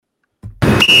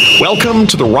Welcome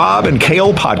to the Rob and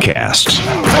Kale podcast.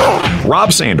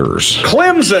 Rob Sanders.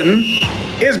 Clemson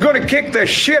is going to kick the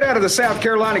shit out of the South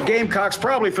Carolina Gamecocks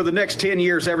probably for the next 10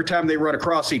 years every time they run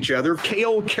across each other.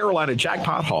 Kale Carolina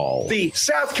Jackpot Hall. The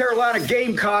South Carolina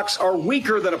Gamecocks are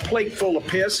weaker than a plate full of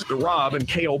piss. The Rob and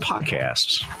Kale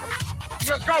podcasts.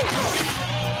 Let's go.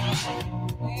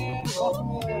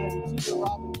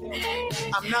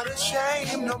 I'm not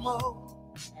ashamed no more.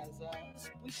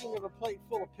 Speaking of a plate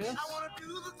full of piss. I want to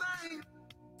do the thing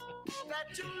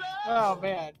that you Oh love.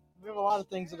 man, we have a lot of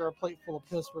things that are a plate full of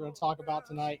piss we're going to talk about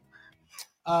tonight.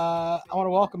 I want to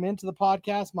welcome into the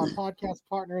podcast my podcast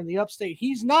partner in the upstate.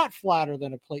 He's not flatter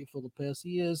than a plate full of piss.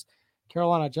 He is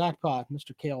Carolina Jackpot,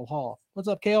 Mr. Kale Hall. What's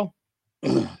up, Kale?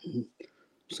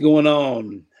 What's going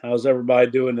on? How's everybody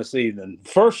doing this evening?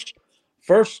 First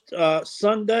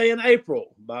Sunday in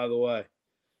April, by the way.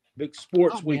 Big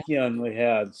sports weekend we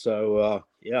had. So,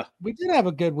 yeah. We did have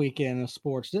a good weekend of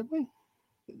sports, didn't we?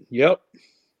 Yep.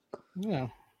 Yeah.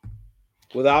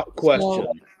 Without question.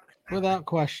 Without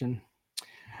question.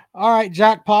 All right,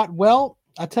 Jackpot. Well,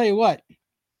 I tell you what,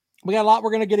 we got a lot we're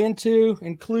going to get into,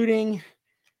 including,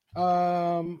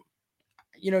 you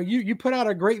put out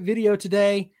a great video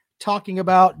today talking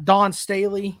about Dawn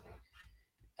Staley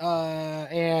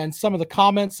and some of the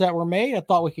comments that were made. I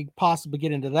thought we could possibly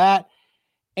get into that.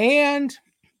 And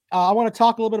I want to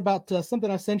talk a little bit about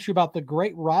something I sent you about the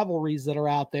great rivalries that are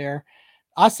out there.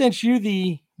 I sent you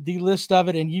the list of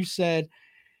it, and you said,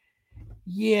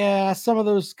 yeah, couple of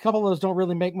those don't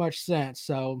really make much sense.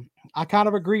 So I kind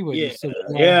of agree with you. So,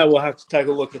 we'll have to take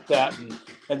a look at that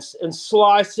and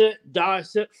slice it,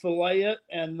 dice it, fillet it,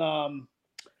 and kind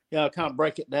of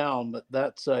break it down. But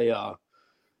that's a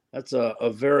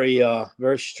very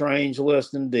very strange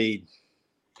list indeed.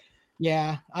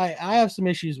 Yeah, I have some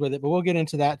issues with it, but we'll get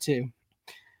into that too.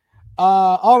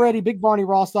 Already, Big Barney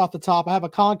Ross off the top. I have a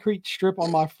concrete strip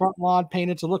on my front lawn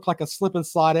painted to look like a slip and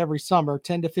slide every summer.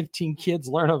 10 to 15 kids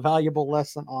learn a valuable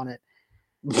lesson on it.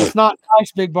 It's not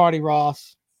nice, Big Barney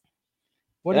Ross.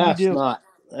 What do you do?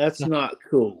 That's not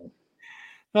cool.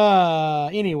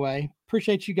 Anyway,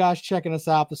 appreciate you guys checking us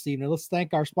out this evening. Let's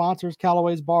thank our sponsors,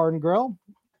 Callaway's Bar and Grill,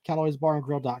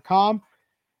 Callaway'sBarandGrill.com.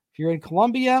 If you're in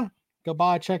Columbia, go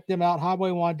by, check them out.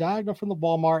 Highway 1, diagonal from the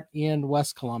Walmart in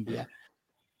West Columbia.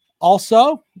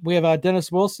 Also, we have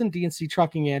Dennis Wilson, DNC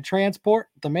Trucking and Transport,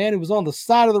 the man who was on the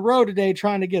side of the road today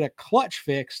trying to get a clutch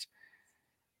fixed.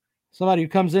 Somebody who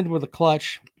comes in with a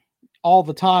clutch all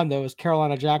the time, though, is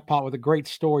Carolina Jackpot with a great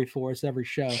story for us every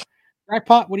show.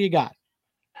 Jackpot, what do you got?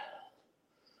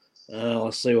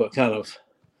 Let's see what kind of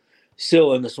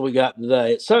silliness we got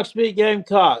today. It sucks to be a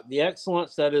Gamecock. The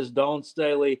excellence that is Dawn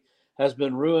Staley has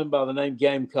been ruined by the name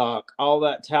Gamecock. All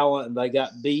that talent, and they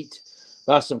got beat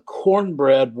by some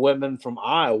cornbread women from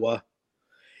Iowa.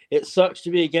 It sucks to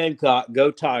be a Gamecock.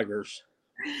 Go Tigers.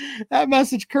 That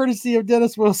message courtesy of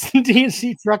Dennis Wilson,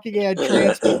 DNC Trucking and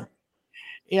Transport.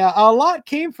 Yeah, a lot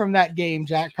came from that game,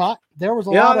 Jackpot. There was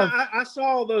a lot of... I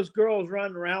saw those girls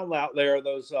running around out there.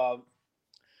 Those, it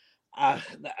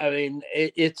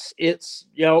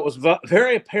was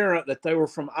very apparent that they were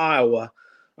from Iowa.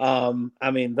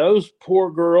 Those poor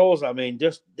girls,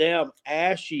 just damn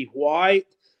ashy white.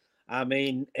 I've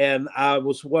been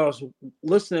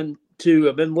listening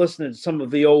to some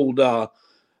of the old,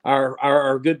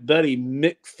 our good buddy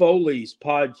Mick Foley's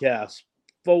podcast,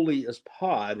 Foley is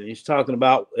Pod, and he's talking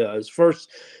about his first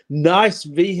nice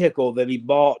vehicle that he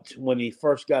bought when he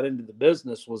first got into the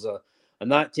business was a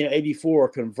 1984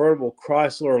 convertible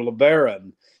Chrysler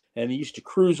LeBaron, and he used to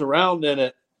cruise around in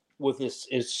it with his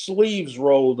sleeves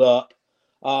rolled up,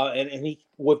 and he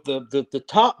with the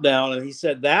top down, and he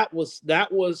said that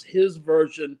was his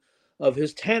version of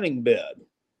his tanning bed,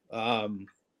 and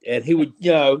he would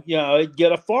he'd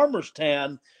get a farmer's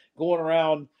tan going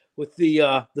around with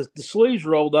the sleeves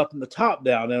rolled up and the top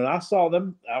down, and I saw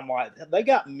them. I'm like, they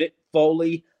got Mick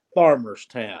Foley farmer's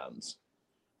tans.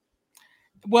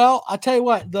 Well, I tell you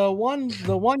what, the one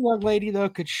young lady though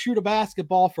could shoot a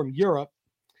basketball from Europe.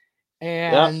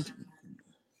 And yep.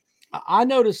 I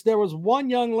noticed there was one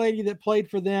young lady that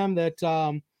played for them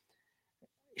that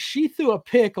she threw a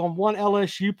pick on one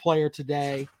LSU player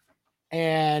today,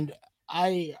 and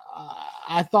I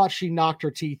thought she knocked her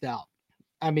teeth out.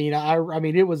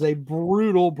 It was a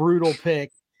brutal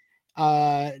pick,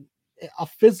 a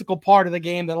physical part of the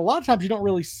game that a lot of times you don't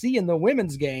really see in the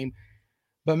women's game.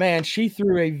 But man, she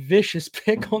threw a vicious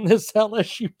pick on this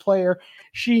LSU player.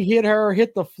 She hit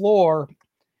the floor.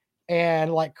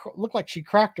 And looked like she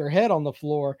cracked her head on the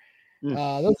floor.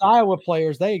 Those Iowa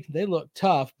players, they look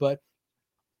tough, but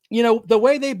the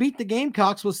way they beat the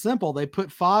Gamecocks was simple. They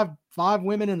put five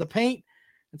women in the paint.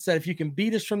 and said, if you can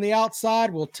beat us from the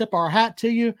outside, we'll tip our hat to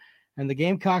you. And the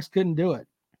Gamecocks couldn't do it.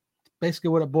 Basically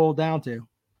what it boiled down to.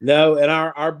 No, and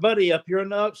our buddy up here in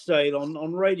the upstate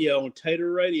on radio, on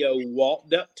Tater Radio, Walt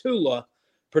Deptula,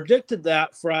 predicted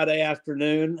that Friday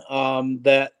afternoon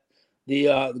that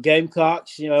the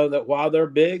Gamecocks, that while they're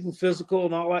big and physical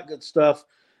and all that good stuff,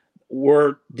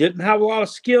 didn't have a lot of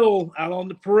skill out on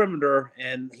the perimeter.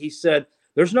 And he said,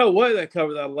 there's no way they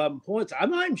cover that 11 points.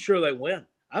 I'm not even sure they win.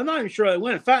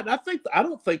 In fact, I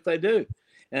don't think they do.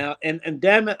 And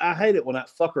damn it, I hate it when that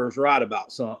fucker's right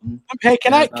about something. Hey,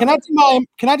 can I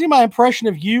do my impression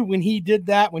of you when he did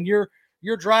that? When you're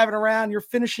driving around, you're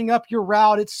finishing up your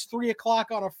route, it's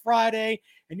 3:00 on a Friday,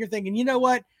 and you're thinking, you know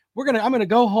what? I'm gonna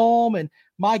go home, and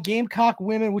my Gamecock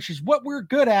women, which is what we're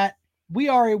good at. We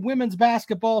are a women's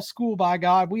basketball school, by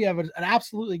God. We have an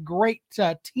absolutely great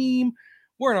team.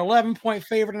 We're an 11-point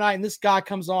favorite tonight, and this guy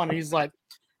comes on and he's like,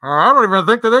 I don't even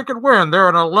think that they could win. They're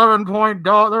an 11-point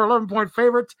dog. They're 11-point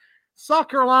favorites. South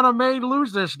Carolina may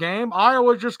lose this game.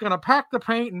 Iowa's just going to pack the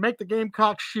paint and make the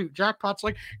Gamecocks shoot. Jackpot's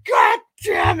like, God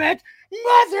damn it,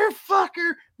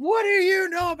 motherfucker. What do you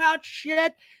know about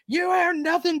shit? You are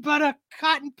nothing but a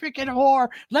cotton-picking whore.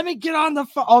 Let me get on the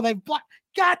phone. Oh, they blocked.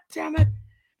 God damn it.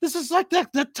 This is like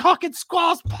the Talking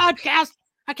Squalls podcast.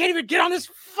 I can't even get on this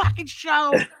fucking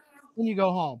show. When you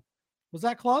go home. Was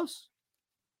that close?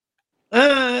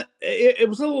 It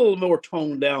was a little more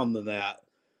toned down than that.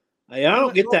 I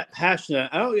don't get that passionate.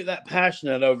 I don't get that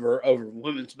passionate over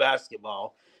women's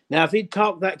basketball. Now, if he'd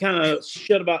talked that kind of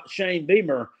shit about Shane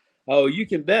Beamer, oh, you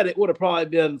can bet it would have probably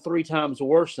been 3 times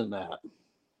worse than that.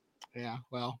 Yeah,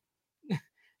 well,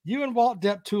 you and Walt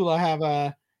Deptula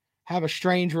have a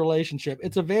strange relationship.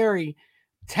 It's a very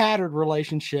tattered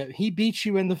relationship. He beats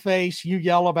you in the face, you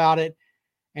yell about it,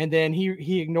 and then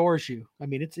he ignores you. I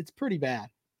mean, it's pretty bad.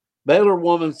 Baylor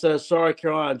woman says, sorry,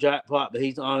 Carolina Jackpot, but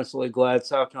he's honestly glad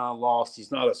South Carolina lost.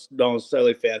 He's not a Don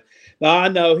Staley fan. Now, I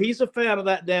know he's a fan of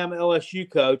that damn LSU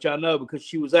coach. I know because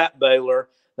she was at Baylor.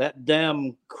 That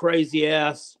damn crazy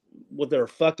ass with their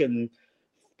fucking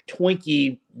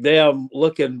Twinkie damn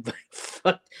looking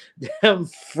damn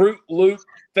Fruit Loop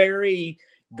fairy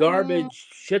garbage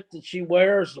shit that she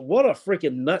wears. What a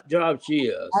freaking nut job she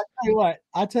is.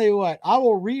 I tell you what, I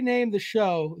will rename the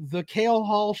show the Kale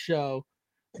Hall Show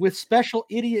with special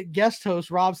idiot guest host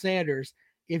Rob Sanders.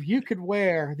 If you could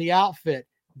wear the outfit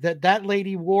that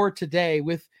lady wore today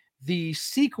with the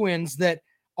sequins that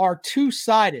are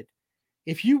two-sided,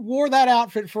 if you wore that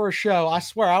outfit for a show, I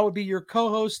swear I would be your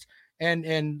co-host and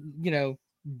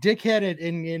dickheaded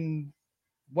in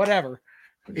whatever.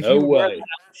 No way.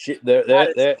 Shit,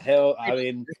 that hell, I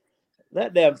mean,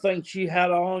 that damn thing she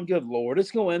had on, good Lord,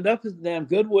 it's going to end up as damn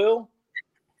Goodwill.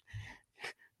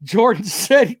 Jordan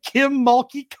said Kim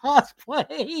Mulkey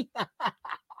cosplay.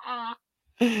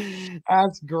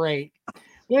 That's great.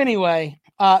 Well, anyway,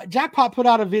 Jackpot put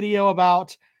out a video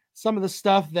about some of the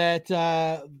stuff that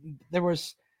there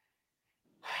was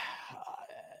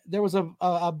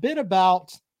a bit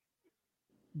about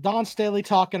Don Staley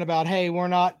talking about, hey, we're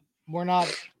not, I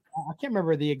can't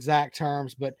remember the exact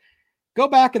terms, but go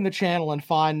back in the channel and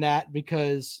find that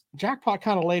because Jackpot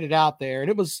kind of laid it out there, and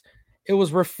it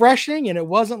was refreshing, and it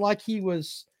wasn't like he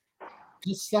was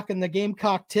just sucking the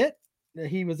Gamecock tit.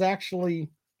 He was actually,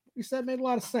 he said, made a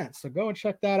lot of sense. So go and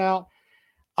check that out.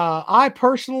 I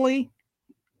personally,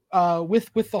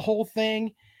 with the whole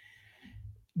thing,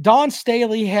 Dawn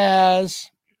Staley has,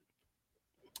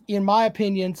 in my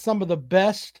opinion, some of the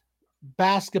best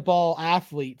basketball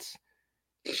athletes.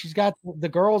 She's got the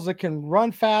girls that can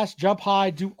run fast, jump high,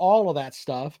 do all of that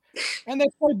stuff. And they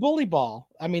play bully ball.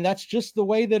 I mean, that's just the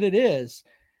way that it is.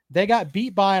 They got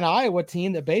beat by an Iowa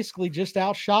team that basically just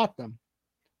outshot them.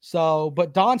 So,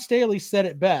 but Don Staley said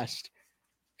it best.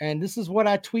 And this is what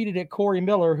I tweeted at Corey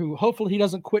Miller, who hopefully he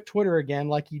doesn't quit Twitter again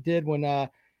like he did when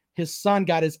his son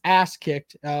got his ass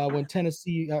kicked when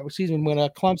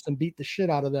Clemson beat the shit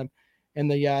out of them in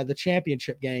the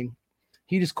championship game.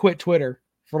 He just quit Twitter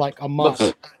for like a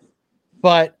month.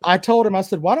 But I told him, I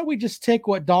said, why don't we just take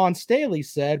what Don Staley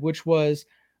said, which was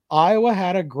Iowa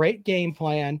had a great game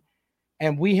plan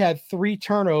and we had 3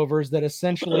 turnovers that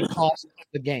essentially cost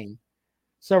the game.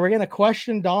 So we're going to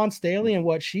question Don Staley and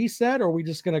what she said, or are we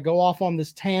just going to go off on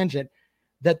this tangent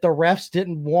that the refs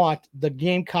didn't want the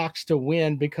Gamecocks to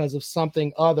win because of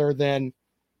something other than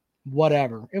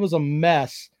whatever? It was a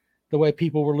mess the way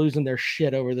people were losing their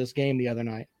shit over this game the other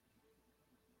night.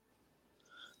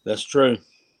 That's true.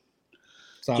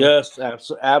 So, just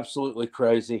absolutely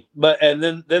crazy. But and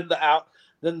then the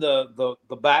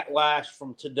backlash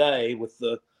from today with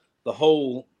the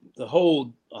whole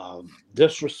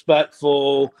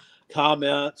disrespectful,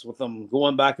 comments with them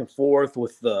going back and forth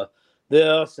with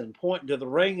this and pointing to the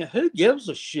ring. Who gives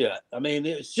a shit? I mean,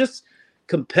 it's just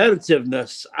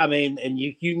competitiveness. I mean, and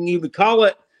you can either call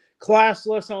it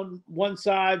classless on one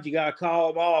side, you got to call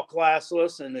them all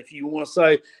classless. And if you want to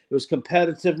say it was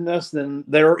competitiveness, then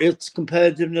it's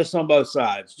competitiveness on both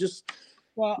sides.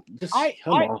 I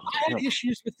had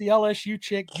issues with the LSU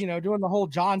chick, doing the whole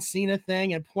John Cena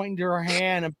thing and pointing to her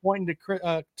hand and pointing to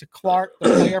Clark, the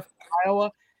player from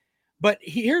Iowa. But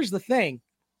here's the thing.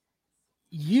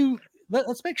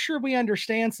 Let's make sure we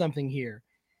understand something here.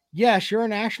 Yes, you're a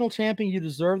national champion. You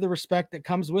deserve the respect that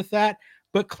comes with that.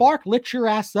 But Clark lit your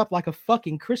ass up like a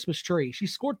fucking Christmas tree. She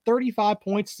scored 35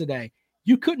 points today.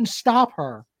 You couldn't stop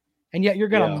her. And yet you're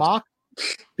going to mock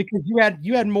because you had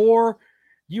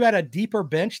a deeper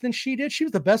bench than she did. She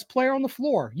was the best player on the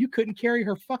floor. You couldn't carry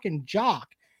her fucking jock.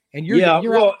 And you're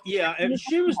and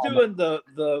she was doing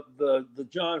the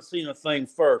John Cena thing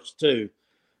first too.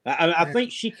 I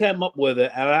think she came up with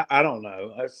it, and I don't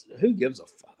know. Who gives a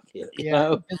fuck? You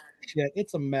know?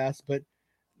 It's a mess. But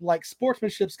like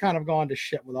sportsmanship's kind of gone to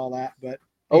shit with all that. But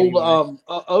anyway.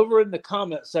 Over in the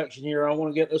comment section here, I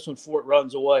want to get this one before it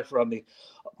runs away from me.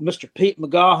 Mr. Pete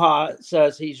McGaha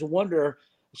says he's wondering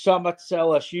something about the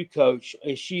LSU coach.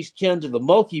 Is she's kin to the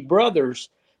Mulkey brothers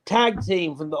tag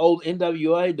team from the old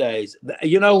NWA days?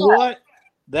 You know what?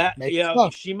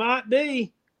 She might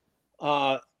be.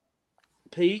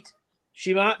 Pete,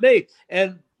 she might be,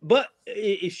 but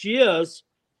if she is,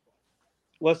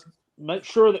 let's make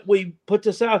sure that we put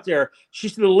this out there.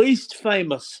 She's the least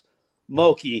famous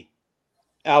Mulkey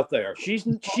out there. She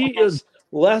is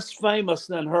less famous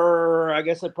than her. I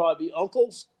guess they'd probably be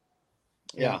uncles.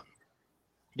 Yeah,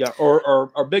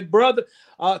 or big brother.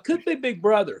 Could be big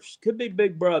brothers.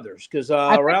 Because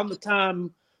around the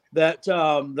time that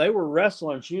they were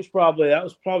wrestling, that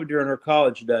was probably during her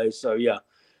college days. So yeah.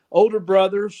 Older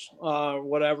brothers,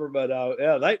 whatever, but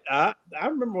I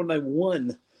remember when they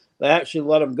won, they actually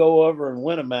let them go over and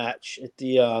win a match at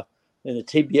in the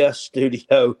TBS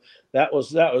studio. That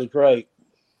was great.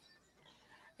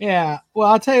 Yeah,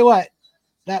 well, I'll tell you what,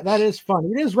 that is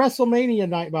fun. It is WrestleMania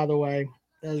night, by the way.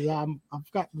 As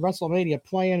I've got WrestleMania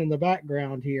playing in the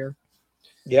background here.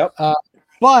 Yep.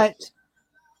 But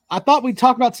I thought we'd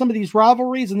talk about some of these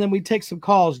rivalries and then we'd take some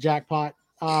calls. Jackpot.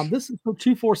 This is from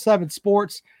 247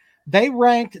 Sports. They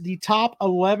ranked the top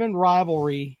 11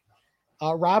 rivalry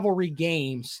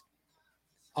games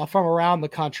from around the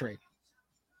country.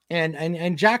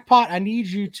 And Jackpot, I need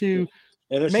you to.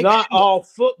 And it's not all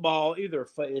football either,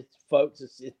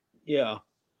 folks. Yeah.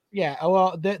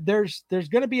 Well, there's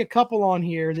going to be a couple on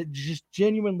here that just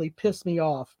genuinely piss me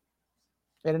off,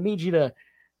 and I need you to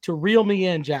reel me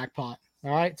in, Jackpot.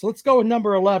 All right, so let's go with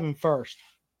number 11 first.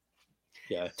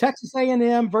 Yeah. Texas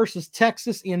A&M versus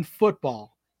Texas in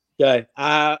football. Okay,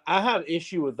 I have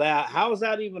issue with that. How is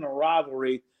that even a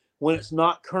rivalry when it's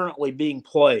not currently being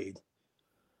played?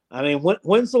 I mean,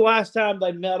 when's the last time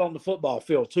they met on the football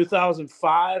field?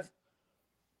 2005.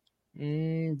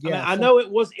 I know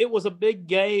it was a big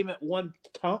game at one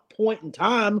point in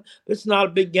time, but it's not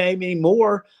a big game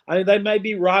anymore. I mean, they may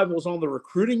be rivals on the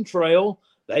recruiting trail.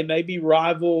 They may be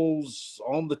rivals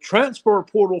on the transfer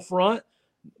portal front.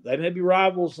 They may be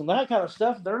rivals and that kind of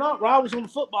stuff. They're not rivals on the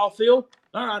football field.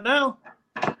 All right, now.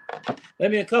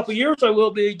 Maybe in a couple of years they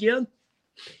will be again.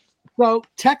 So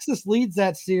Texas leads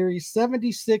that series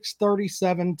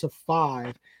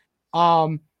 76-37-5.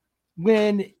 Wonder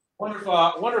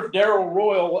if Darryl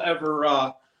Royal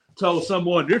ever told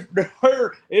someone this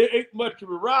it ain't much of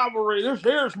a rivalry. This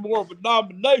here's more of a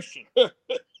domination.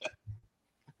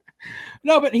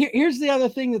 No, but here's the other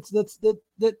thing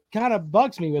that kind of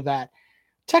bugs me with that.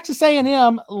 Texas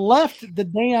A&M left the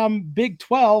damn Big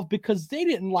 12 because they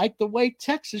didn't like the way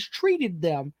Texas treated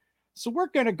them. So we're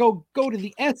going to go to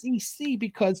the SEC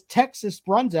because Texas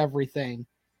runs everything.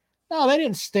 No, they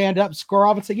didn't stand up, score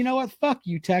off, and say, you know what, fuck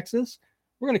you, Texas.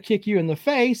 We're going to kick you in the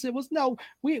face. It was, no,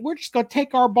 we're just going to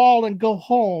take our ball and go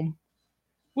home,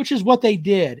 which is what they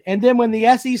did. And then when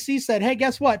the SEC said, hey,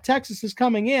 guess what, Texas is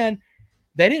coming in,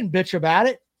 they didn't bitch about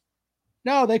it.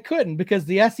 No, they couldn't because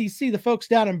the SEC, the folks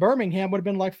down in Birmingham would have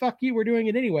been like, fuck you, we're doing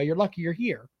it anyway. You're lucky you're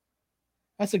here.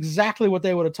 That's exactly what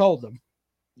they would have told them.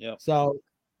 Yeah. So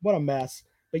what a mess.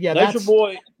 But yeah,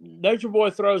 Nature Boy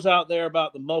throws out there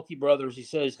about the Mulkey brothers. He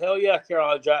says, hell yeah,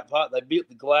 Carolina Jackpot, they beat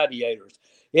the Gladiators.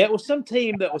 Yeah, it was some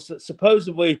team that was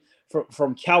supposedly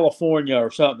from California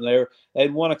or something there.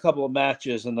 They'd won a couple of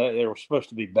matches and they were supposed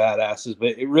to be badasses, but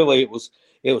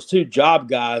it was two job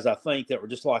guys, I think, that were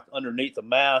just like underneath the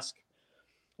mask.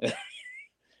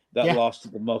 Lost to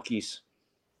the Mulkeys.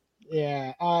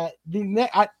 Yeah, I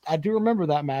do remember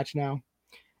that match now.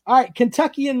 All right,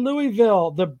 Kentucky and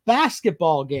Louisville, the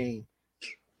basketball game.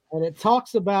 And it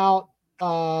talks about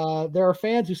there are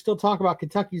fans who still talk about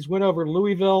Kentucky's win over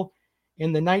Louisville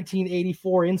in the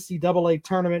 1984 NCAA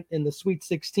tournament in the Sweet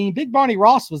 16. Big Barney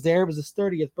Ross was there. It was his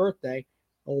 30th birthday,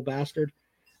 old bastard.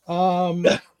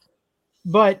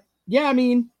 But, yeah, I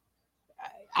mean,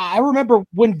 I remember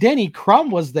when Denny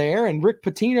Crum was there and Rick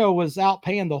Pitino was out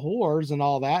paying the whores and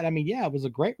all that. I mean, yeah, it was a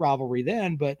great rivalry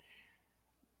then. But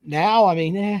now, I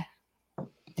mean,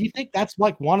 do you think that's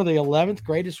like one of the 11th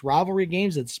greatest rivalry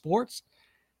games in sports?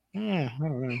 I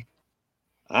don't know.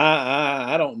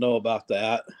 I don't know about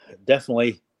that.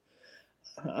 Definitely,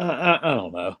 I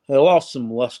don't know. They lost some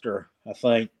luster, I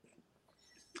think.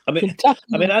 I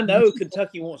know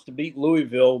Kentucky wants to beat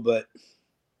Louisville, but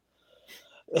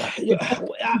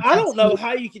I don't know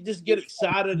how you can just get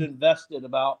excited and invested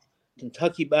about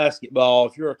Kentucky basketball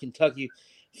if you're a Kentucky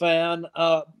fan.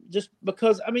 Just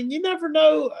because, I mean, you never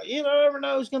know. You never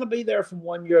know who's going to be there from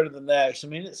one year to the next. I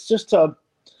mean, it's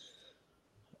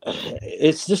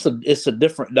a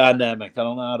different dynamic. I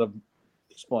don't know how to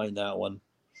explain that one.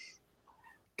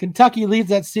 Kentucky leads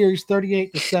that series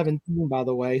 38-17, by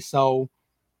the way. So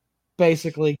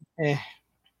basically,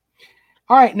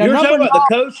 All right. Now, you were talking about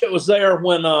the coach that was there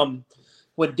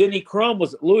when Denny Crum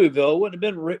was at Louisville. It wouldn't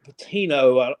have been Rick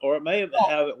Pitino, or it may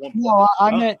have at one point. No,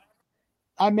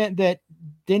 I meant that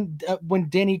when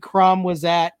Denny Crum was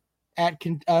at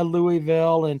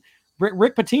Louisville, and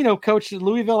Rick Pitino coached at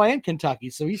Louisville and Kentucky,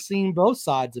 so he's seen both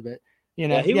sides of it. You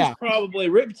know, was probably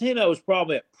Rick Pitino was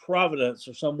probably at Providence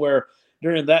or somewhere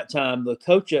during that time. The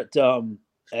coach at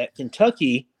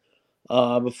Kentucky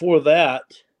before that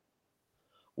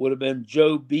would have been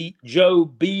Joe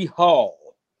B.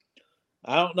 Hall.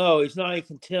 I don't know. He's not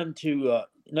even kin to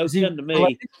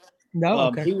me. No,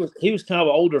 okay. He was kind of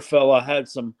an older fella. Had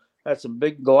some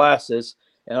big glasses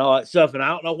and all that stuff. And I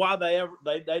don't know why they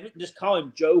didn't just call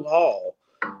him Joe Hall.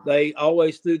 They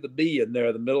always threw the B in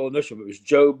there, the middle initial. It was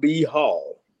Joe B.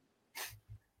 Hall.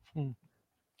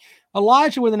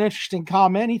 Elijah with an interesting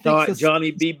comment. He thinks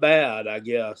Johnny B. Bad, I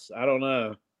guess. I don't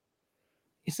know.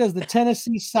 He says the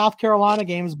Tennessee-South Carolina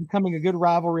game is becoming a good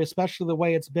rivalry, especially the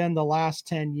way it's been the last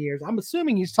 10 years. I'm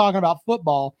assuming he's talking about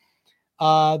football.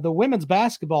 The women's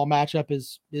basketball matchup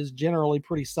is generally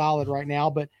pretty solid right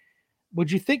now, but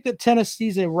would you think that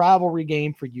Tennessee's a rivalry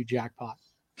game for you, Jackpot?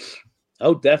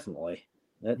 Oh, definitely.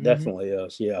 That definitely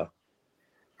is, yeah.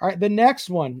 All right, the next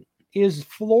one is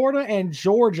Florida and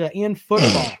Georgia in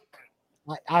football.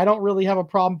 I don't really have a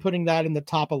problem putting that in the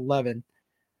top 11.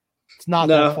 It's not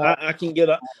that far. I can get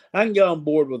on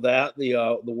board with that.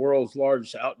 The world's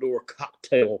largest outdoor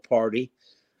cocktail party.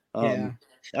 I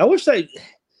wish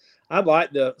I'd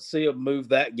like to see them move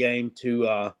that game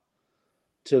to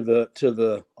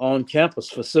the on-campus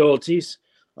facilities.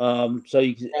 So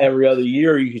you can, every other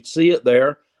year you could see it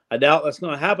there. I doubt that's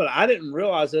going to happen. I didn't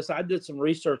realize this. I did some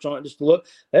research on it just to look.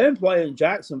 They've been playing in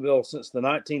Jacksonville since the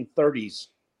 1930s.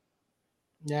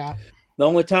 Yeah. The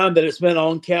only time that it's been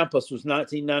on campus was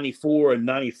 1994 and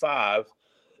 95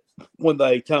 when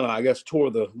they kind of, I guess, tore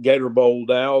the Gator Bowl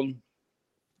down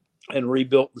and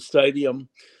rebuilt the stadium.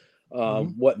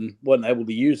 Wasn't able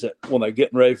to use it when they're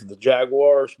getting ready for the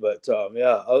Jaguars. But,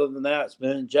 other than that, it's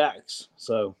been in Jacks.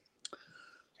 So,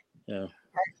 yeah.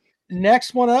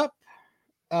 Next one up,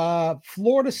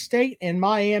 Florida State and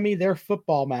Miami, their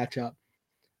football matchup.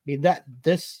 I mean,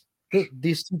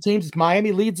 these two teams,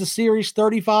 Miami leads the series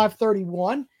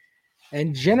 35-31.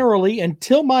 And generally,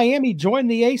 until Miami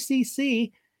joined the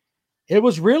ACC, it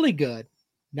was really good.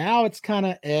 Now it's kind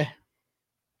of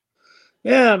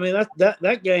Yeah, I mean,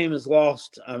 that game is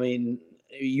lost. I mean,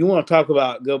 you want to talk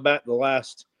about go back the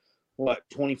last,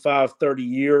 25, 30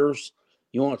 years.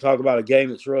 You want to talk about a game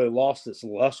that's really lost its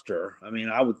luster. I mean,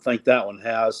 I would think that one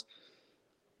has.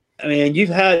 I mean, you've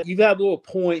had little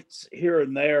points here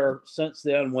and there since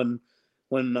then when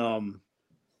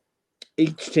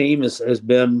each team has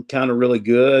been kind of really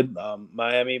good.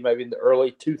 Miami maybe in the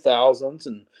early 2000s,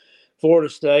 and Florida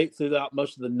State throughout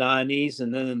most of the 90s,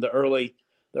 and then in the early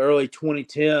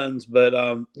 2010s.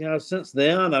 But since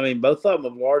then, I mean, both of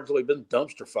them have largely been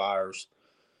dumpster fires.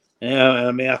 And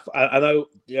I mean, I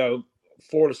know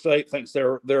Florida State thinks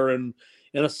they're in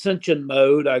ascension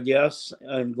mode, I guess,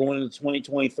 and going into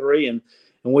 2023, and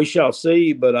we shall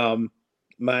see. But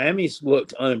Miami's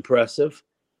looked unimpressive.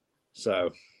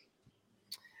 So,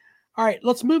 all right,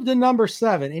 let's move to number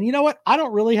 7. And you know what? I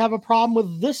don't really have a problem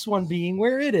with this one being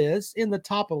where it is in the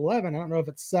top 11. I don't know if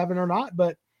it's 7 or not,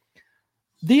 but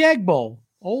the Egg Bowl,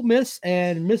 Ole Miss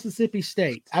and Mississippi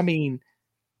State. I mean,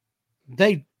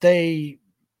 that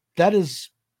is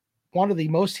one of the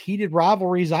most heated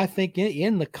rivalries, I think,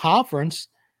 in the conference.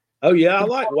 Oh yeah, I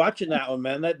like watching that one,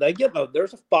 man. They get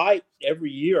there's a fight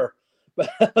every year,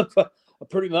 but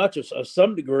pretty much of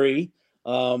some degree,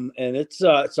 and it's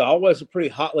always a pretty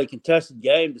hotly contested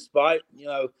game, despite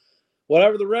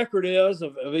whatever the record is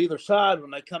of either side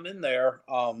when they come in there.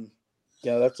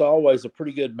 That's always a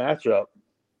pretty good matchup.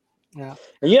 Yeah,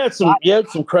 and you had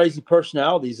some crazy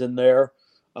personalities in there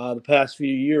the past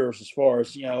few years, as far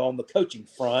as on the coaching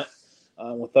front,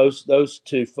 with those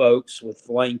two folks, with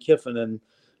Lane Kiffin and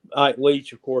Mike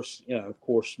Leach. Of course,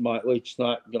 Mike Leach's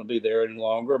not going to be there any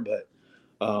longer, but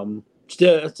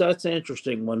still, that's an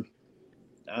interesting one.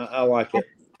 I like it.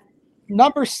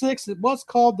 number 6. It was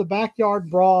called the Backyard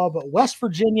Brawl, but West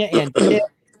Virginia and Pitt.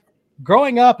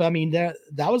 Growing up, I mean, that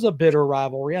was a bitter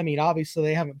rivalry. I mean, obviously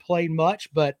they haven't played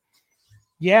much, but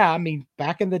yeah, I mean,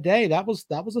 back in the day, that was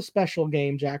a special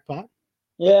game, Jackpot.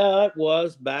 Yeah, it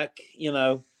was back.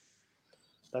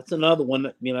 That's another one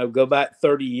that go back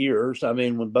 30 years. I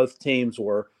mean, when both teams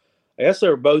were, I guess they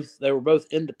were both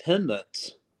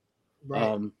independents.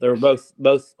 Right. They were both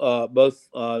F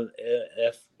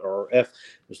or F.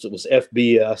 It was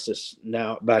FBS. It's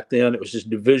now, back then it was just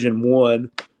Division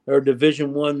One. They were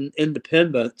Division I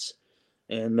independents,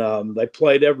 and they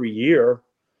played every year.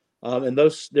 And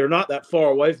they're not that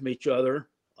far away from each other.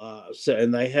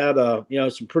 And they had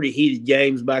some pretty heated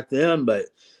games back then. But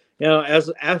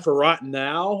as for right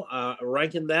now,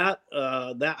 ranking that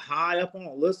high up on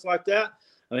a list like that,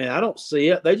 I mean, I don't see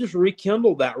it. They just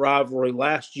rekindled that rivalry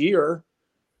last year,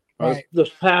 Right. this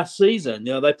past season.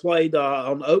 They played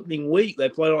on the opening week. They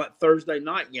played on that Thursday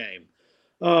night game.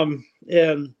 And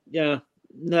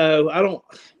no, I don't.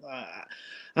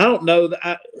 I don't know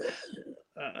that.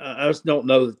 I just don't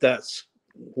know that that's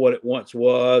what it once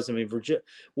was. I mean,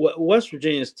 West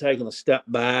Virginia's taken a step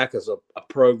back as a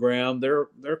program. They're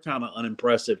kind of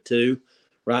unimpressive too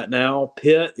right now.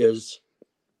 Pitt is.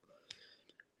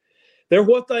 They're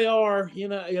what they are,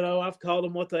 I've called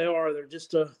them what they are. They're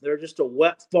just a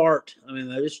wet fart. I mean,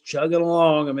 they're just chugging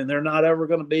along. I mean, they're not ever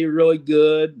going to be really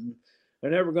good.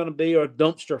 They're never going to be a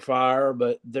dumpster fire,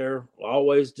 but they're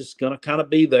always just going to kind of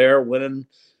be there, winning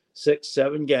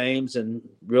 6-7 games and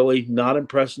really not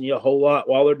impressing you a whole lot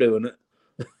while they're doing it.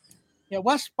 Yeah,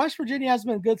 West Virginia has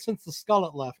been good since the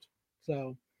Skullet left.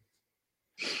 So,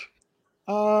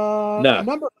 No.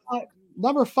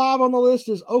 Number 5 on the list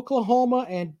is Oklahoma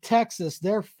and Texas,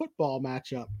 their football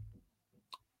matchup.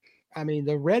 I mean,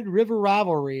 the Red River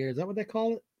Rivalry, is that what they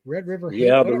call it? Red River.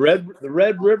 Yeah, the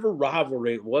Red River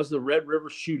Rivalry. It was the Red River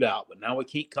Shootout, but now we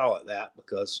can't call it that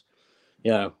because,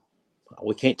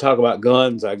 we can't talk about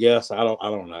guns. I guess I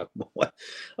don't know.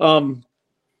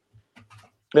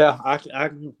 Yeah, I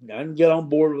can get on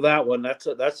board with that one. That's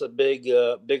a big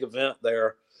event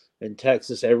there in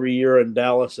Texas every year in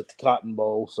Dallas at the Cotton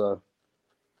Bowl. So.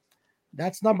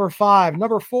 That's number 5.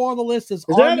 Number 4 on the list is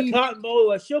Army. That a Cotton Bowl?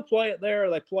 They still play it there.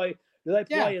 Do they play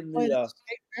in the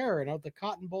State Fair and the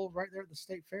Cotton Bowl right there at the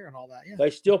State Fair and all that? Yeah, they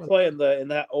still play in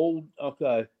that old.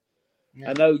 Okay, yeah.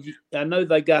 I know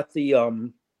they got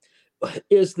the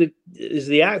Is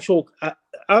the actual?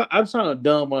 I'm sounding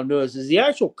dumb when I'm doing this. Is the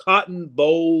actual Cotton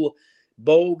Bowl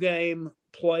game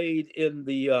played in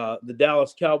the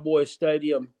Dallas Cowboys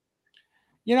Stadium?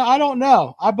 I don't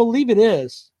know. I believe it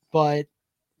is, but.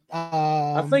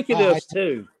 I think it is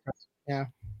too. Yeah.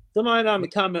 Somebody down in the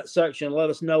comment section, let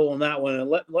us know on that one, and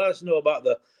let us know about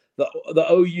the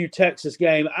OU Texas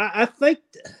game. I think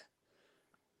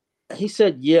he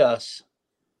said yes.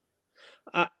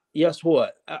 Yes,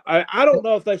 what? I don't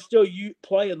know if they still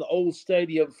play in the old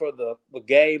stadium for the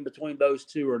game between those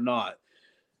two or not.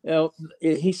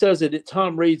 He says it.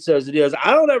 Tom Reed says it is.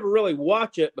 I don't ever really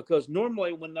watch it because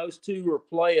normally when those two are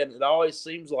playing, it always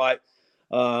seems like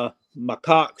my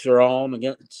Cocks are on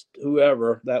against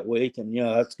whoever that week, and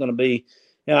that's going to be.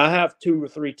 I have 2 or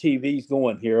 3 TVs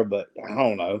going here, but I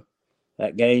don't know.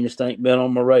 That game just ain't been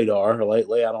on my radar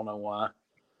lately. I don't know why.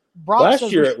 Last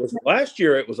year it was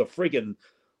a freaking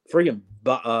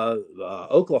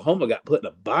Oklahoma got put in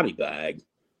a body bag.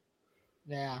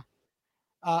 Yeah.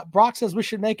 Brock says we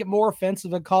should make it more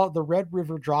offensive and call it the Red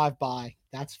River Drive-By.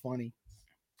 That's funny.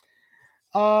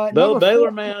 Baylor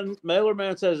man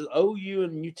says OU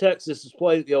and New Texas has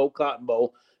played at the old Cotton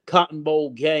Bowl. Cotton Bowl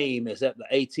game is at the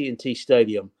AT&T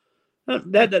Stadium.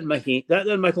 That doesn't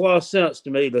make a lot of sense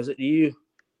to me, does it? To you?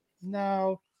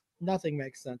 No, nothing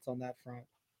makes sense on that front.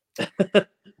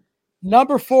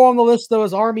 Number 4 on the list though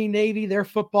is Army Navy, their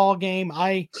football game.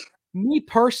 Me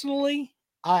personally,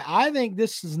 I think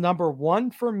this is number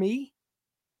 1 for me,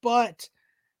 but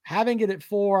having it at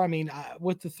 4, I mean,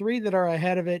 with the 3 that are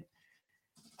ahead of it.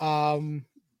 I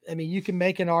mean, you can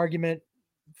make an argument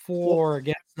for or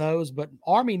against those, but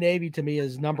Army Navy to me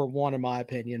is number one in my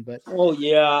opinion. But well,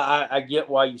 yeah, I get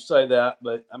why you say that,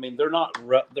 but I mean they're not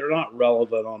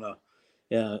relevant on a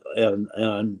and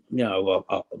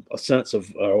a sense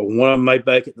of one of them may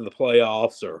make it to the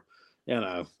playoffs, or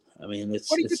I mean what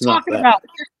are you it's not talking that. about?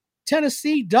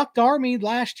 Tennessee ducked Army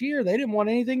last year. They didn't want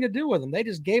anything to do with them. They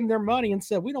just gave them their money and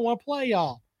said, "We don't want to play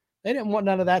y'all." They didn't want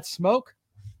none of that smoke.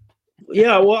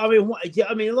 Yeah, well,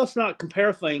 I mean, let's not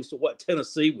compare things to what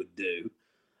Tennessee would do.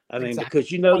 I mean, Exactly.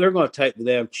 because they're going to take the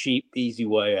damn cheap, easy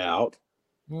way out.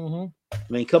 Mm-hmm. I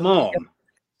mean, come on,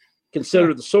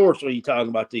 consider the source when you talking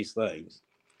about these things.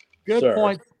 Good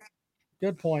point.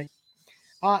 Good point.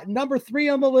 Number 3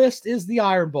 on the list is the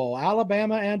Iron Bowl,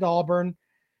 Alabama and Auburn.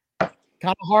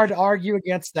 Kind of hard to argue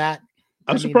against that.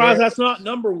 I'm surprised that's not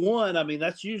number 1. I mean,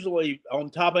 that's usually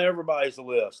on top of everybody's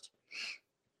list.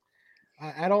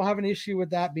 I don't have an issue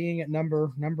with that being at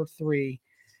number 3.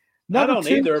 I don't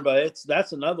either, but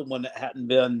that's another one that hadn't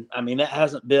been. I mean, it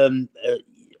hasn't been.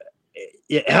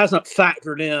 It hasn't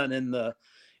factored in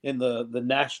the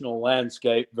national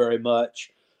landscape very much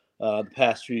the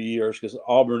past few years because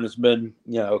Auburn has been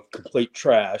complete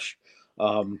trash.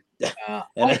 And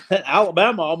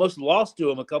Alabama almost lost to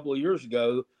them a couple of years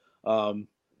ago.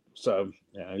 So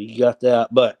you got that,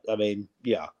 but I mean,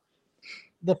 yeah.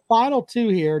 The final 2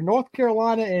 here, North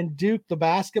Carolina and Duke, the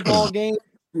basketball game.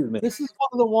 This is one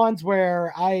of the ones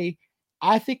where I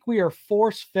think we are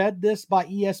force-fed this by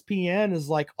ESPN is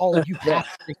like, oh, you have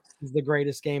to think this is the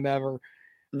greatest game ever.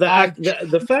 The fact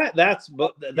the fact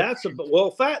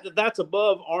that that's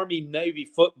above Army Navy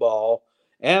football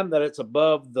and that it's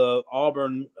above the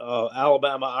Auburn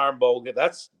Alabama Iron Bowl,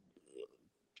 that's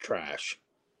trash.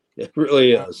 It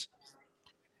really is.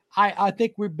 I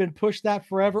think we've been pushed that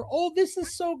forever. Oh, this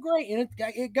is so great. And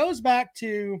it goes back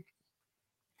to,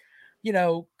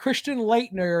 Christian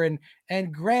Leitner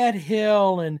and Grant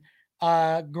Hill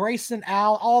and Grayson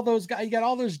Al, all those guys. You got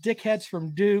all those dickheads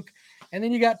from Duke. And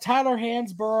then you got Tyler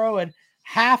Hansborough and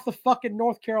half the fucking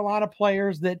North Carolina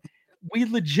players that we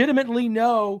legitimately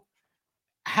know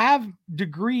have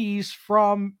degrees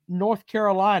from North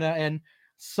Carolina. And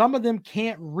some of them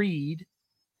can't read.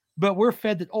 But we're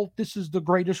fed that, oh, this is the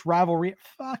greatest rivalry.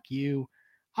 Fuck you.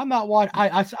 I'm not watching.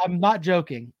 I'm not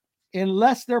joking.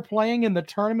 Unless they're playing in the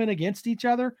tournament against each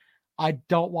other, I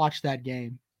don't watch that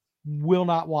game. Will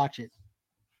not watch it.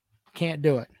 Can't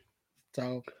do it.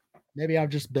 So maybe I'm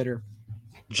just bitter.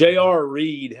 J.R.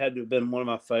 Reed had to have been one of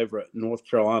my favorite North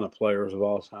Carolina players of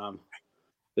all time.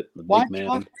 The big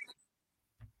man.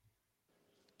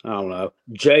 I don't know.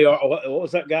 J.R. What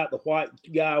was that guy? The white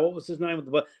guy. What was his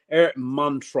name? Eric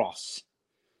Montross.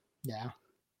 Yeah.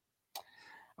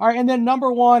 All right, and then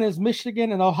number 1 is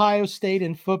Michigan and Ohio State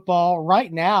in football.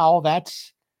 Right now,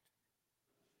 that's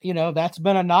been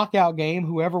a knockout game.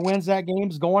 Whoever wins that game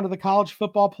is going to the college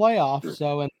football playoffs.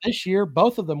 So, and this year,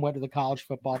 both of them went to the college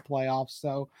football playoffs.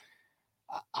 So,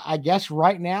 I guess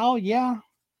right now, yeah.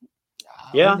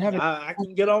 I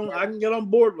can get on. I can get on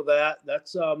board with that.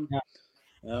 That's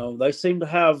they seem to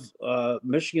have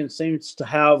Michigan seems to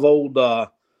have old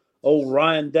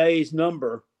Ryan Day's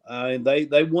number.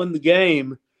 They won the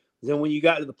game. Then when you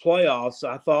got to the playoffs,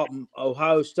 I thought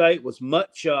Ohio State was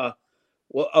much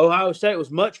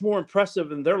more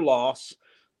impressive in their loss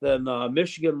than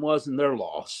Michigan was in their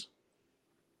loss.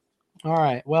 All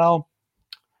right. Well,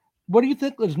 what do you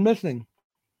think is missing,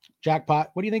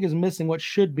 Jackpot? What do you think is missing? What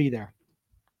should be there?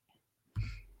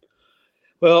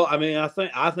 Well, I mean, I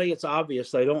think it's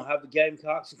obvious they don't have the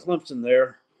Gamecocks and Clemson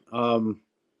there,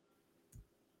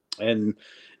 and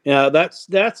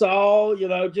that's all.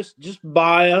 Just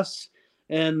bias,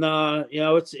 and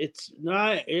it's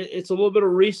a little bit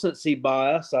of recency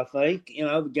bias. I think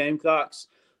the Gamecocks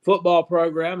football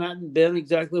program hadn't been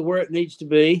exactly where it needs to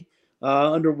be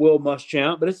under Will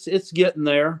Muschamp, but it's getting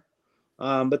there.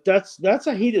 But that's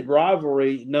a heated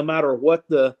rivalry, no matter what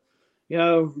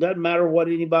doesn't matter what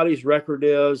anybody's record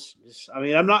is. I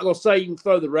mean, I'm not going to say you can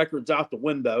throw the records out the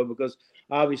window because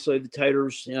obviously the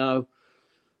Taters, the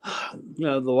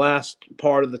last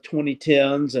part of the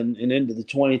 2010s and into the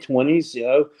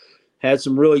 2020s, had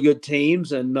some really good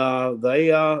teams, and they,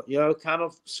 kind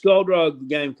of skull drug the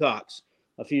Gamecocks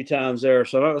a few times there.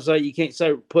 So I'm not going to say you can't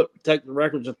take the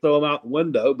records and throw them out the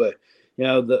window, but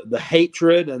the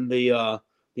hatred and the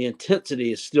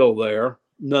intensity is still there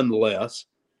nonetheless.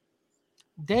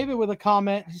 David with a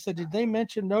comment. He said, did they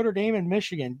mention Notre Dame and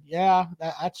Michigan? Yeah,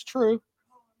 that's true.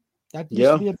 That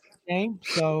used to be a big game.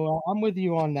 So I'm with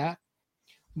you on that.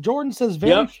 Jordan says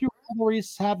very few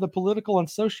rivalries have the political and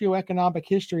socioeconomic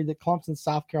history that Clemson,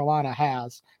 South Carolina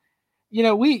has.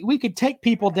 We could take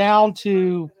people down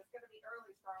to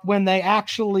when they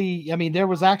actually, I mean, there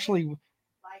was actually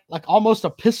like almost a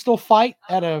pistol fight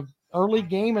at a early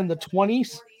game in the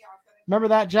 20s. Remember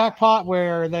that, Jackpot,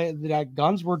 where the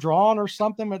guns were drawn or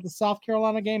something at the South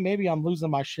Carolina game? Maybe I'm losing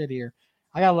my shit here.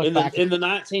 I gotta look back. In the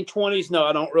 1920s. No,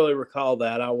 I don't really recall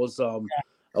that. I wasn't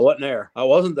there. I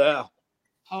wasn't there.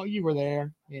 Oh, you were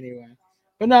there anyway.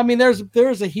 But no, I mean,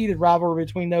 there's a heated rivalry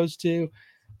between those two.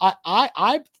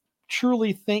 I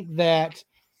truly think that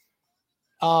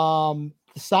the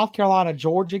South Carolina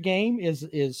Georgia game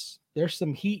is there's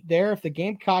some heat there. If the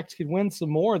Gamecocks could win some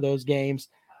more of those games,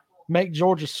 make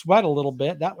Georgia sweat a little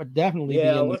bit, that would definitely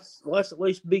be. Let's at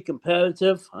least be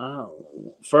competitive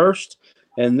first,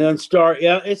 and then start.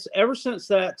 Yeah, it's ever since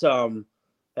that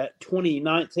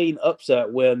 2019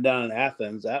 upset win down in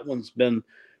Athens. That one's been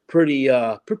pretty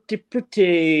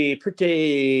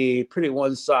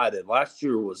one-sided. Last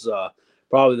year was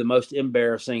probably the most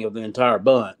embarrassing of the entire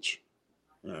bunch.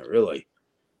 Really.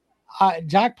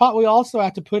 Jackpot, we also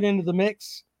have to put into the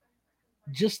mix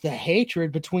just the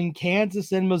hatred between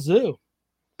Kansas and Mizzou.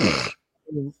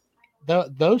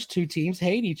 Those two teams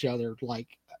hate each other like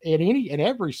in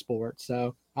every sport.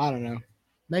 So I don't know.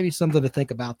 Maybe something to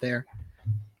think about there.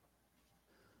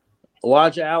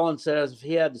 Elijah Allen says if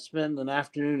he had to spend an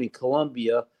afternoon in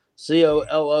Columbia,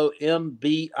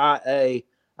 Colombia,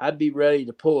 I'd be ready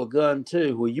to pull a gun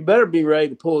too. Well, you better be ready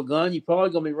to pull a gun. You're probably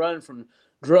going to be running from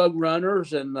drug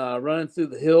runners and running through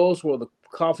the hills where the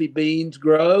coffee beans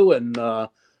grow. And,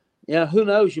 who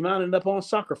knows? You might end up on a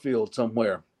soccer field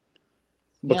somewhere.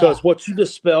 Because what you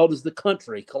just spelled is the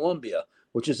country, Colombia,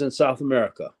 which is in South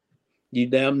America. You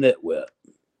damn nitwit.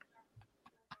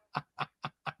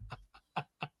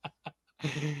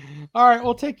 All right,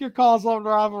 we'll take your calls on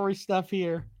rivalry stuff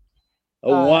here.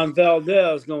 Juan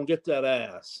Valdez going to get that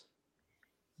ass.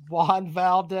 Juan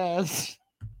Valdez.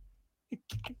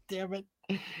 Damn it.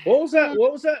 What was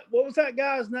that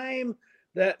guy's name?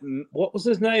 What was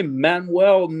his name?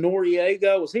 Manuel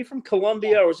Noriega. Was he from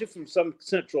Colombia or was he from some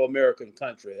Central American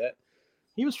country?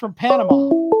 He was from Panama.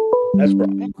 That's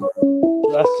right.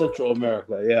 That's Central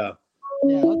America. Yeah.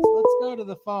 Yeah. Let's go to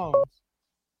the phones.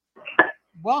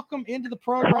 Welcome into the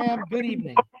program. Good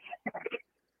evening.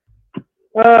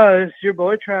 It's your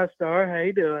boy TriStar. How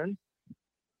you doing?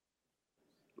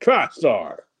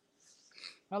 TriStar.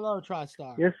 Hello,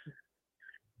 TriStar. Yes.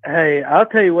 Hey, I'll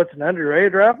tell you what's an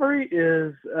underrated rivalry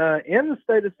is in the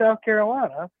state of South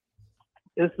Carolina.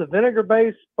 It's the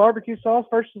vinegar-based barbecue sauce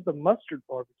versus the mustard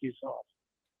barbecue sauce.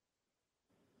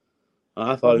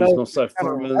 I thought he was going to say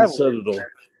Furman and Citadel.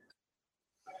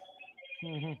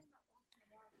 Mm-hmm.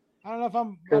 I don't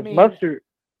know if mustard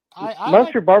like,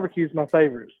 barbecue is my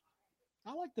favorite.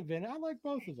 I like the vinegar. I like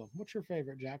both of them. What's your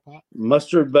favorite, Jackpot?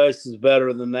 Mustard base is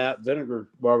better than that. Vinegar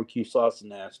barbecue sauce is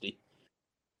nasty.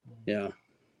 Yeah,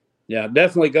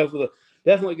 definitely go with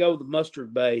the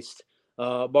mustard based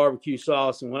barbecue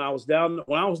sauce. And when I was down at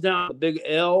the Big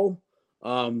L,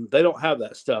 they don't have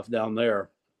that stuff down there.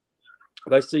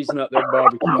 They season up their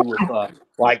barbecue with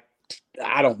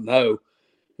I don't know.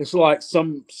 It's like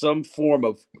some form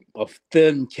of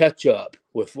thin ketchup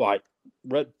with like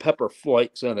red pepper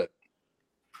flakes in it.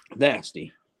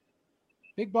 Nasty.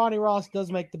 Big Bonnie Ross does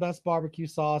make the best barbecue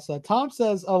sauce. Tom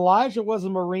says Elijah was a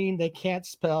Marine. They can't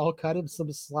spell. Cut him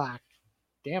some slack.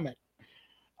 Damn it.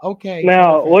 Okay.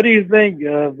 Now, what do you think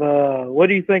of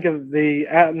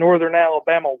the Northern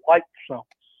Alabama white sauce?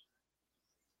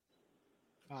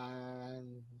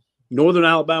 Northern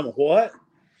Alabama what?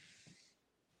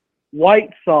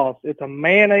 White sauce. It's a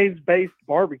mayonnaise-based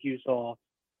barbecue sauce.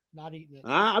 Not eating it.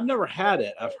 I've never had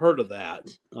it. I've heard of that.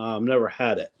 I've never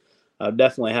had it. I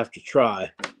definitely have to try.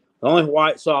 The only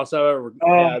white sauce I've ever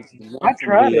had. I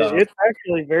tried it. It's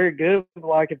actually very good.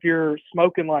 Like if you're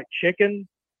smoking like chicken,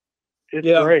 it's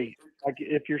great. Like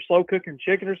if you're slow cooking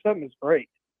chicken or something, it's great.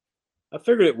 I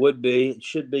figured it would be. It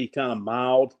should be kind of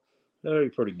mild.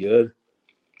 That'd be pretty good.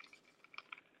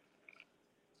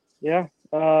 Yeah.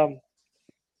 But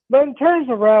in terms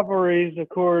of rivalries, of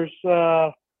course,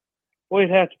 we'd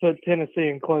have to put Tennessee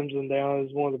and Clemson down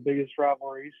as one of the biggest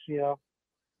rivalries,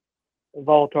 of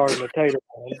all time in the Tater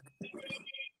Bowl.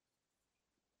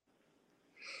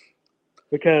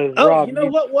 Because Rob, you know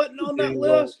what wasn't on that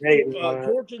list?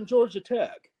 Georgia and Georgia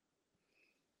Tech.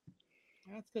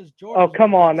 That's because Georgia. Oh,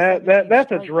 come on,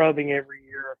 that's a drubbing every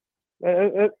year.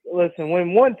 Listen,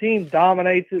 when one team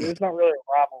dominates it, it's not really a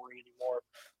rivalry anymore.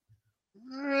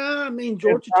 I mean,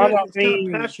 Georgia Tech is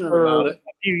kind of passionate about it.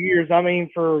 A few years, I mean,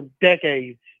 for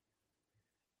decades.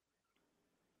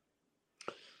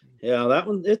 Yeah, that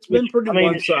one, it's been pretty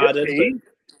one-sided.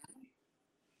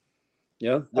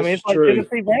 Yeah, I this mean, is it's like true.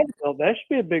 Tennessee Vanderbilt. That should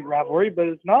be a big rivalry, but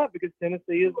it's not because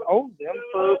Tennessee has owned them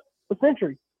for a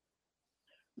century.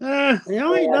 Ain't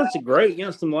done so great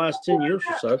against them the last 10 years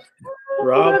or so.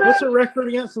 Rob, what's the record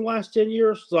against them the last 10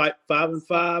 years? It's like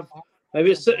 5-5.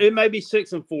 Maybe it may be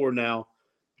 6-4 now.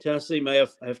 Tennessee may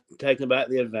have taken back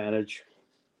the advantage.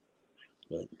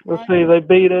 But, Let's see. They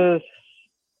beat us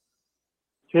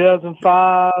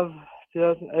 2005,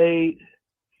 2008.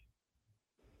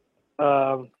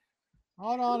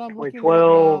 Hold on, I'm looking it up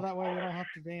 2012. now. That way we don't have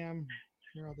to damn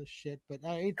hear all this shit. But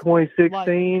it's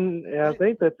 2016. Yeah, I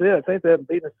think that's it. I think they haven't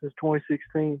beaten us since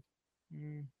 2016.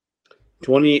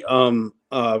 20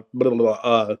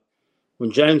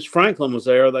 when James Franklin was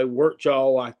there, they worked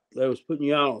y'all like they was putting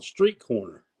you out on a street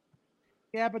corner.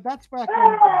 Yeah, but that's back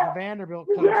when the Vanderbilt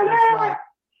coach was like,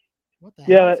 what the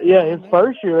Yeah, hell? yeah. His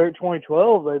first year,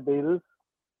 2012, they beat us.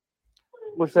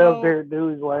 Which that was Derek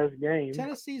Dewey's last game.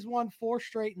 Tennessee's won 4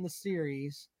 straight in the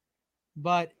series,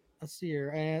 but let's see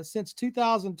here. And since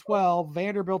 2012,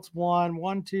 Vanderbilt's won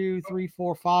 1, 2, 3,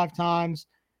 4, 5 times.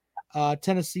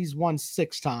 Tennessee's won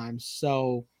 6 times.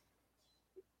 So,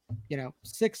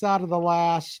 6 out of the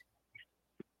last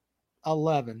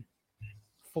 11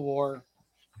 for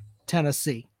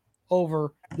Tennessee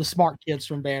over the smart kids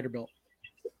from Vanderbilt.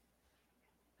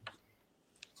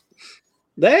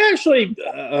 They actually,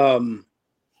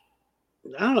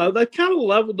 I don't know, they kind of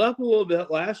leveled up a little bit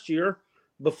last year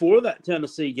before that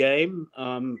Tennessee game,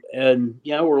 and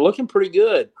we're looking pretty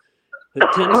good.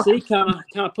 But Tennessee kind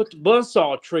of put the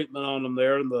buzzsaw treatment on them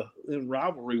there in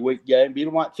rivalry week game, beat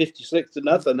them like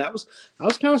 56-0. I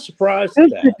was kind of surprised at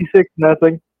that.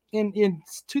 56-0. In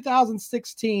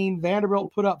 2016,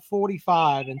 Vanderbilt put up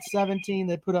 45. In 17,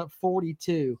 they put up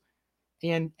 42.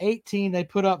 In 18, they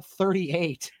put up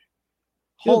 38.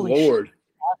 Holy Lord. shit.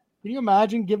 Can you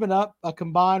imagine giving up a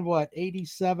combined,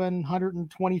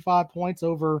 125 points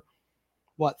over,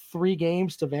 3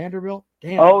 games to Vanderbilt?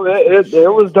 Damn. Oh, it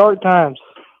was dark times.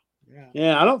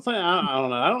 Yeah, I don't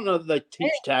know. I don't know that they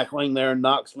teach tackling there in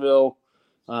Knoxville.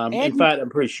 In fact, I'm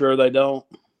pretty sure they don't.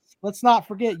 Let's not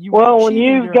forget when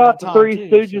you've got the Three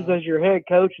Stooges as your head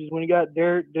coaches, when you got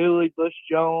Derek Dooley, Bush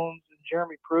Jones, and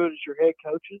Jeremy Pruitt as your head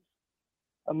coaches,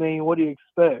 I mean, what do you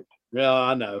expect? Yeah,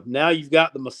 I know. Now you've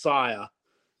got the Messiah.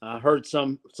 I heard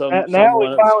some. Now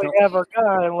we finally have our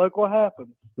guy, and look what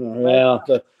happened. Yeah.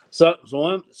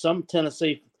 Some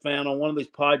Tennessee fan on one of these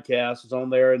podcasts was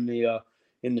on there in the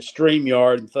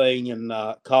StreamYard thing and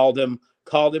called him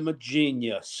a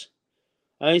genius.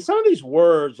 I mean, some of these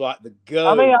words like the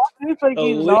GOAT, I do think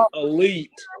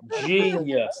elite,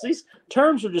 genius. These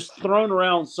terms are just thrown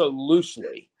around so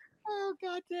loosely. Oh,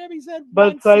 God damn, he said.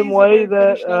 But same way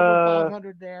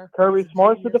that Kirby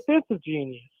Smart's a defensive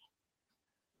genius.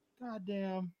 God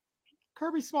damn.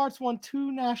 Kirby Smart's won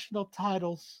 2 national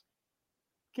titles.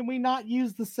 Can we not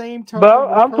use the same term?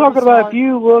 But I'm talking about if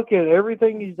you look at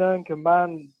everything he's done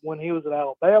combined when he was at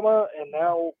Alabama and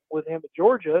now with him at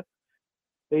Georgia,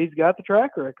 he's got the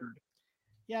track record.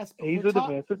 Yes, he's a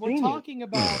defensive genius. Talking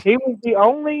about he was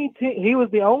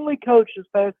the only coach this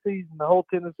past season the whole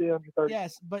Tennessee under 30.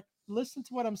 Yes, but listen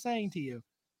to what I'm saying to you.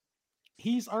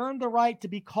 He's earned the right to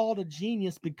be called a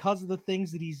genius because of the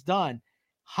things that he's done.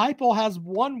 Heupel has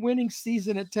 1 winning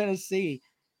season at Tennessee.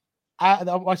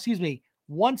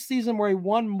 One season where he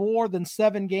won more than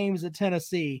 7 games at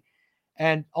Tennessee,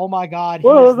 and oh my God, it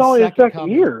was only his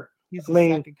second year. He's the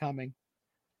second coming.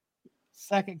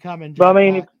 Second coming. But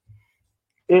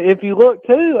if you look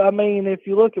too, if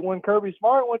you look at when Kirby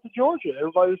Smart went to Georgia,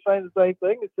 everybody was saying the same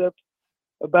thing except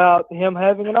about him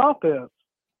having an offense.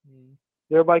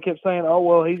 Everybody kept saying, "Oh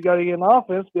well, he's got to get an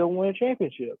offense to be able to win a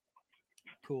championship."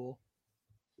 Cool.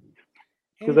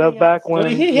 Because that's back when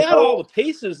he had all the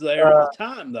pieces there at the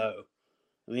time, though.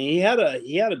 I mean, he had a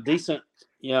decent,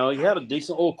 he had a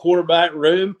decent little quarterback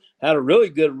room. Had a really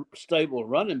good stable of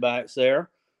running backs there.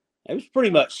 It was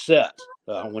pretty much set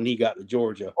when he got to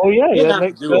Georgia. Oh yeah, he didn't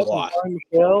have to do a lot.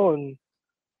 Michelle and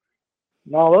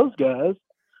all those guys.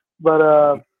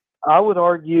 But I would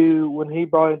argue when he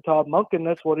brought in Todd Monken,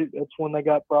 that's when they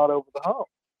got brought over the hump,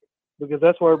 because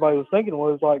that's what everybody was thinking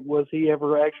was he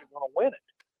ever actually going to win it?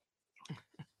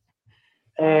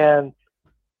 And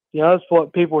that's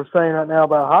what people are saying right now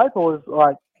about Heupel is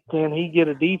like, can he get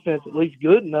a defense at least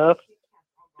good enough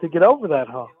to get over that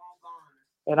hump?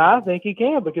 And I think he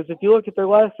can, because if you look at their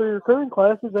last 3 recruiting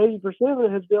classes, 80% of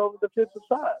it has been on the defensive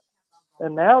side.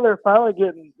 And now they're finally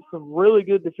getting some really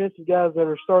good defensive guys that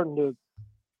are starting to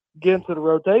get into the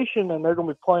rotation, and they're going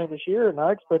to be playing this year, and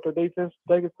I expect their defense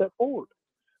to take a step forward.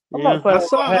 I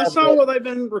saw where they've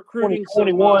been recruiting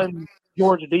 2021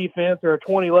 Georgia defense or a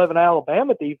 2011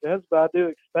 Alabama defense, but I do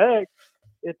expect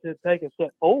it to take a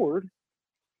step forward.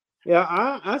 Yeah,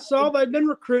 I saw they've been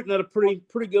recruiting at a pretty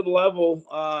good level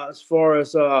as far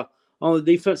as on the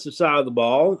defensive side of the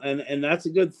ball, and that's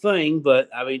a good thing. But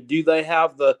I mean, do they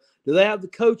have the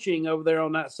coaching over there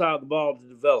on that side of the ball to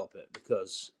develop it?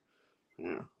 Because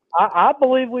yeah. I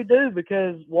believe we do,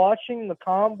 because watching the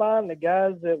combine, the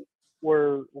guys that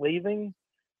were leaving,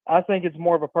 I think it's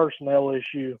more of a personnel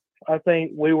issue. I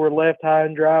think we were left high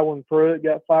and dry when Pruitt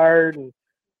got fired, and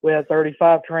we had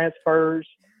 35 transfers,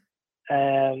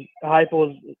 and Hype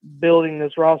was building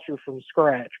this roster from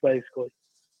scratch, basically.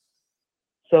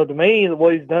 So to me,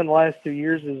 what he's done the last 2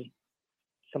 years is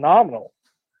phenomenal.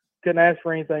 Couldn't ask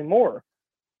for anything more.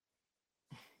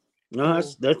 No,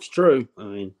 that's true. I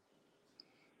mean,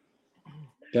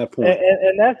 that point.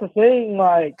 And that's the thing,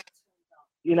 like,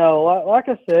 you know, like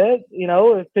I said, you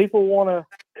know, if people want to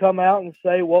come out and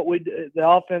say the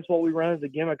offense, what we run is a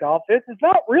gimmick offense, it's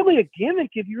not really a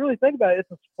gimmick if you really think about it.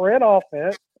 It's a spread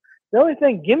offense. The only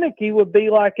thing gimmicky would be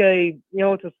like it's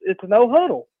a no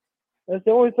huddle. That's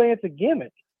the only thing it's a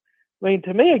gimmick. I mean,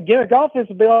 to me, a gimmick offense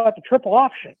would be like a triple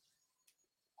option,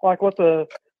 like what the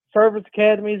service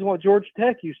academies and what Georgia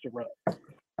Tech used to run. To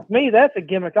me, that's a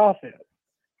gimmick offense.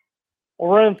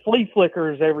 Or running flea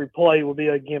flickers every play would be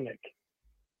a gimmick.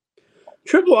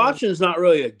 Triple option is not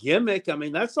really a gimmick. I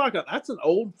mean, that's an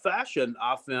old fashioned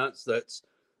offense.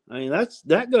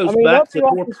 That goes back to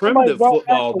more primitive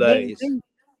football days.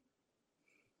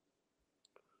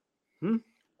 I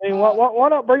mean, why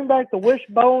not bring back the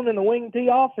wishbone and the wing T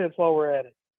offense while we're at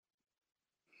it?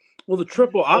 Well, the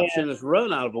triple option is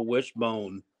run out of a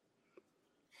wishbone.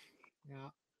 Yeah.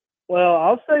 Well,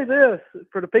 I'll say this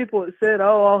for the people that said,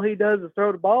 "Oh, all he does is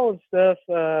throw the ball and stuff."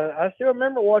 I still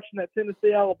remember watching that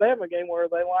Tennessee-Alabama game where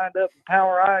they lined up in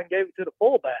power I and gave it to the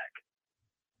fullback.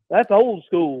 That's old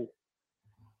school.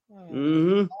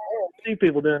 Mm-hmm. I don't see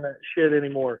people doing that shit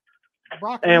anymore.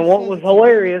 Brock And what was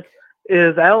hilarious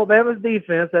is Alabama's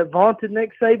defense, that vaunted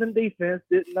Nick Saban defense,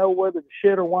 didn't know whether to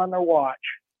shit or wind their watch.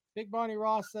 Big Barney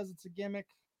Ross says it's a gimmick.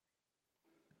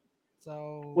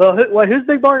 So, well, who's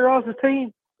Big Barney Ross's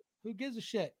team? Who gives a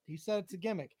shit? He said it's a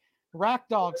gimmick. Rack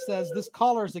Dog says this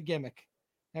color's a gimmick.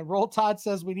 And Roll Tide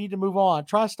says we need to move on.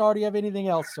 TriStar, do you have anything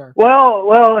else, sir?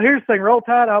 Well, here's the thing. Roll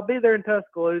Tide, I'll be there in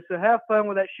Tuscaloosa. Have fun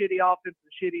with that shitty offense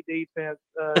and shitty defense.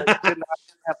 Could not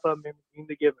have fun in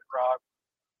the gimmick, Rob.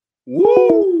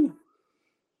 Woo!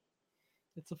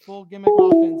 It's a full gimmick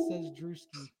offense, says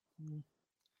Drewski.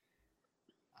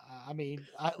 I mean,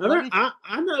 I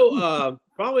know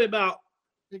probably about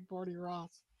Big Barney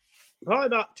Ross. Probably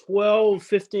about 12,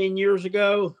 15 years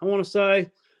ago, I want to say,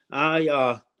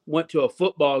 I went to a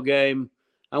football game.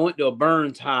 I went to a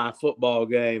Burns High football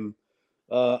game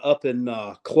up in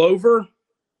Clover,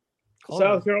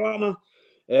 South Carolina.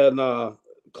 And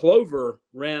Clover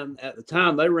at the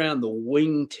time, they ran the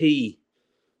wing T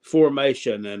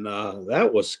formation. And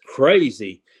that was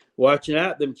crazy. Watching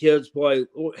them kids play.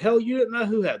 Hell, you didn't know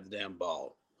who had the damn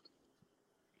ball.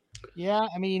 Yeah,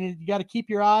 I mean, you got to keep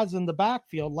your eyes in the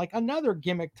backfield. Like another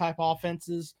gimmick type offense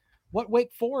is what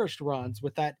Wake Forest runs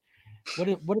with that. What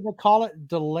do they call it?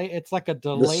 Delay. It's like a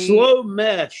delay. The slow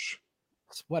mesh.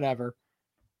 Whatever.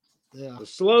 Yeah. The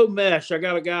slow mesh. I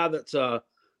got a guy that's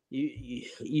he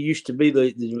used to be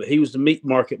he was the meat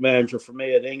market manager for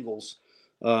me at Ingalls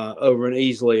over in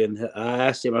Easley, and I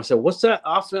asked him. I said, "What's that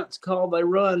offense called they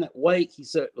run at Wake?" He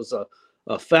said it was a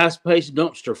fast-paced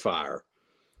dumpster fire.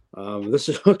 This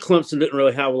is Clemson didn't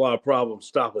really have a lot of problems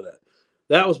stopping it.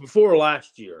 That was before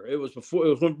last year. It was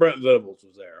when Brent Venables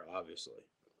was there, obviously.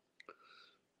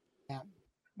 Yeah.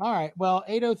 All right. Well,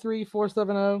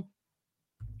 803-470-2905.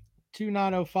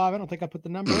 I don't think I put the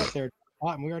number up there.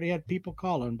 We already had people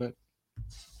calling, but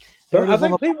I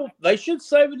think they should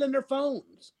save it in their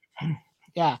phones.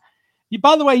 Yeah.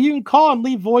 By the way, you can call and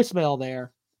leave voicemail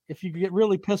there. If you get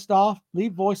really pissed off,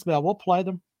 leave voicemail. We'll play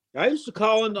them. I used to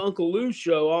call into Uncle Lou's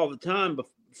show all the time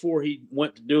before he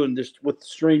went to doing this with the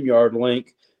StreamYard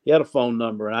link. He had a phone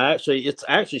number, and it's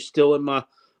actually still in my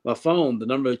phone. The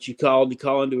number that you call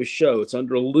into his show. It's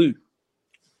under Lou.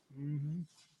 Mm-hmm.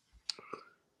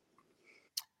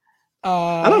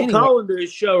 I don't call into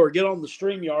his show or get on the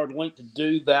StreamYard link to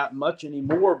do that much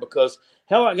anymore because,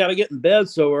 hell, I got to get in bed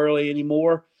so early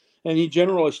anymore. And he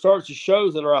generally starts his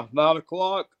shows at around 9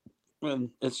 o'clock. And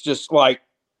it's just like,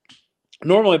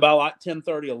 normally by like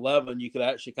 10:30, 11, you could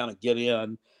actually kind of get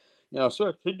in. So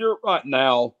if you do it right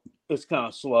now, it's kind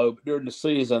of slow. But during the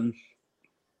season,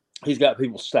 he's got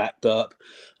people stacked up,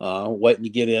 waiting to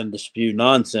get in to spew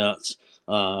nonsense.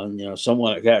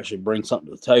 Someone that can actually bring something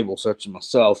to the table, such as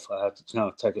myself. I have to kind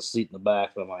of take a seat in the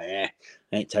back. But I'm like, I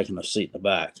ain't taking a seat in the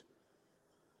back.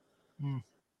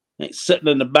 Ain't sitting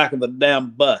in the back of the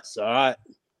damn bus. All right.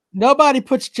 Nobody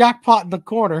puts Jackpot in the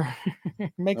corner.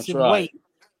 Makes That's him right. wait.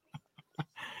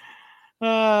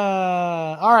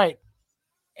 All right.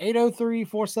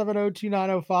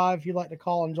 803-470-2905. If you'd like to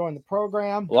call and join the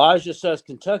program. Elijah says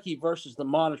Kentucky versus the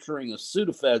monitoring of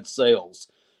Sudafed sales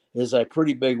is a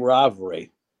pretty big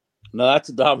rivalry. No, that's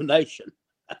a domination.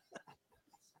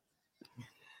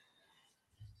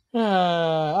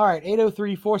 All right.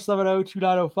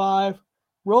 803-470-2905.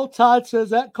 Roll Tide says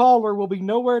that caller will be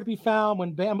nowhere to be found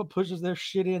when Bama pushes their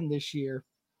shit in this year.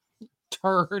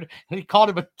 Turd. And he called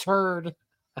him a turd.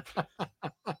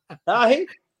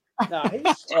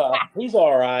 He's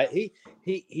all right.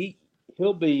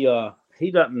 He'll be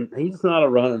he's not a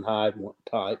running hide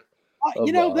type.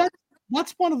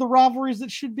 That's one of the rivalries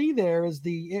that should be there.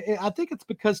 I think it's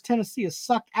because Tennessee has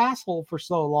sucked asshole for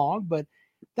so long, but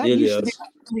that used to be a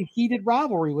really heated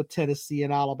rivalry with Tennessee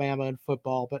and Alabama in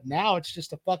football. But now it's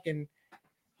just a fucking,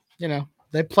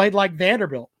 they played like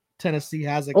Vanderbilt. Tennessee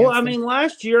has against. Well,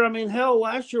 last year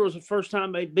was the first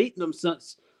time they'd beaten them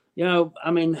since.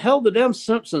 The damn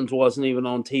Simpsons wasn't even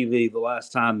on TV the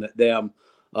last time that damn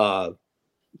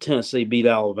Tennessee beat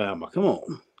Alabama. Come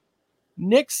on.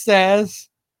 Nick says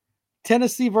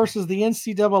Tennessee versus the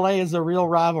NCAA is a real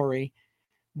rivalry.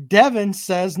 Devin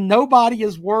says nobody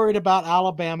is worried about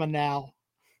Alabama now.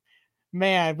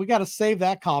 Man, we got to save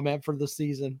that comment for the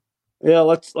season. Yeah,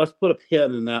 let's put a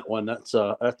pin in that one. That's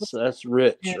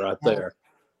rich right there.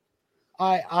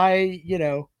 I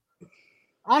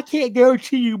can't go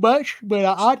to you much, but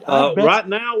I bet right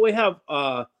now we have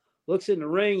looks in the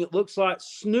ring. It looks like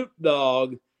Snoop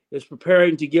Dogg is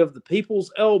preparing to give the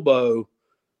people's elbow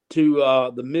to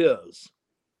the Miz.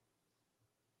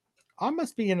 I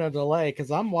must be in a delay because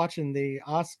I'm watching the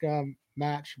Oscar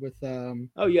match with.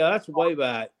 Oh yeah, that's way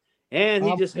back, and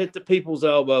he just hit the people's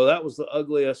elbow. That was the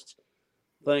ugliest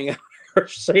thing I've ever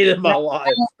seen in my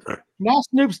life. Now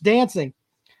Snoop's dancing.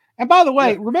 And by the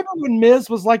way, remember when Miz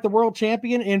was like the world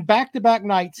champion in back-to-back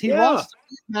nights? He lost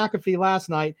to McAfee last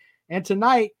night, and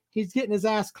tonight he's getting his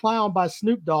ass clowned by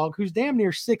Snoop Dogg, who's damn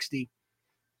near 60.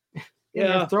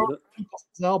 Throwing people's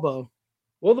elbow.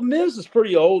 Well, the Miz is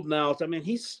pretty old now. I mean,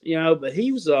 he's but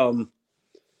he was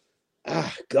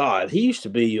God, he used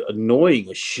to be annoying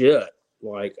as shit.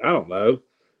 Like, I don't know.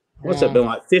 What's that been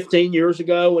like 15 years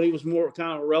ago when he was more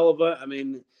kind of relevant? I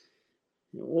mean,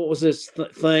 what was this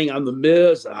thing? I'm the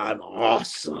Miz. I'm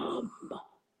awesome.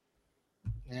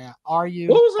 Yeah. Are you?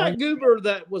 What was that goober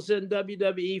that was in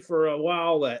WWE for a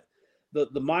while that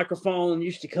the microphone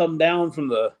used to come down from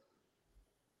the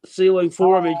ceiling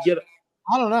for him? He'd get.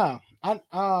 I don't know.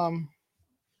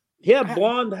 He had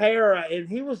blonde hair, and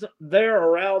he was there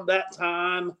around that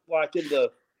time, like in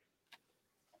the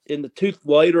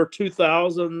later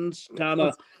 2000s, kind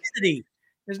of. Kennedy.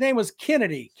 His name was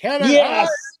Kennedy. Yes,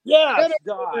 God.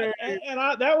 And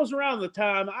that was around the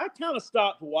time I kind of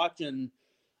stopped watching.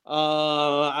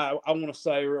 I want to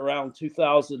say around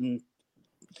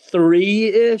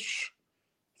 2003-ish,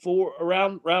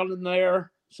 around in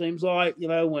there. Seems like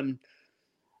when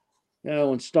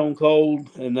Stone Cold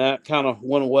and that kind of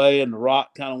went away, and The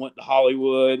Rock kind of went to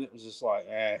Hollywood. It was just like,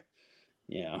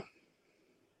 yeah.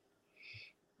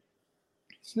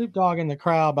 Snoop Dogg in the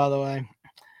crowd, by the way.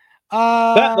 The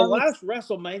last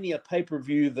WrestleMania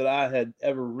pay-per-view that I had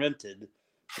ever rented.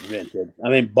 I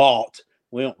mean, bought.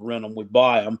 We don't rent them; we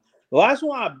buy them. The last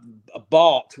one I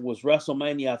bought was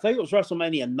WrestleMania. I think it was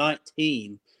WrestleMania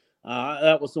 19.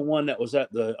 That was the one that was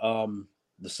at the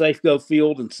Safeco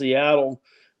Field in Seattle.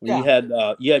 When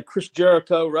you had Chris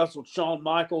Jericho wrestled Shawn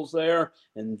Michaels there,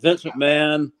 and Vince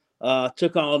McMahon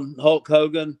took on Hulk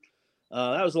Hogan.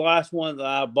 That was the last one that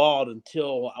I bought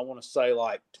until I want to say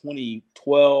like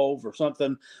 2012 or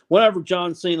something. Whenever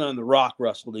John Cena and The Rock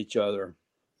wrestled each other.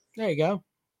 There you go.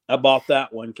 I bought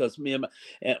that one because me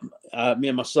and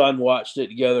my son watched it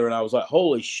together, and I was like,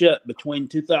 "Holy shit!" Between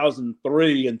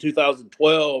 2003 and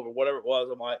 2012 or whatever it was,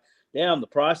 I'm like, "Damn, the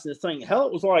price of this thing!" Hell,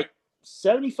 it was like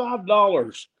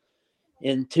 $75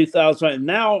 in 2000, and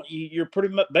now you're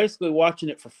pretty much basically watching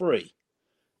it for free.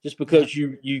 Just because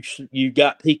you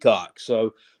got Peacock.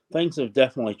 So things have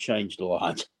definitely changed a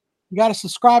lot. You got to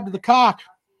subscribe to the cock.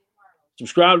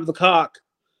 Subscribe to the cock.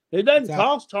 It doesn't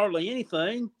cost hardly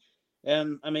anything.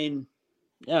 And, I mean,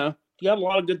 you got a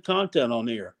lot of good content on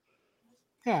here.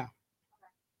 Yeah.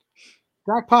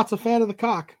 Jackpot's a fan of the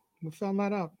cock. We found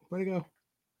that out. Way to go.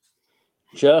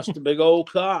 Just a big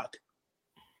old cock.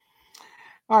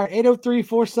 All right,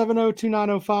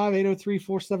 803-470-2905,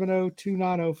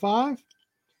 803-470-2905.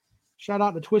 Shout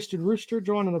out to Twisted Rooster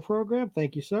joining the program.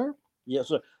 Thank you, sir. Yes,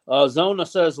 sir. Zona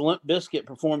says Limp Bizkit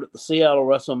performed at the Seattle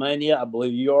WrestleMania. I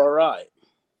believe you are right.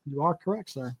 You are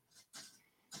correct, sir.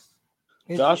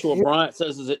 Joshua Bryant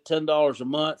says, is it $10 a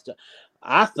month?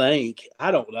 I think,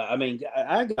 I don't know. I mean,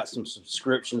 I got some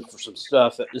subscriptions for some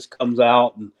stuff that just comes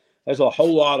out, and there's a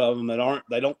whole lot of them that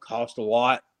they don't cost a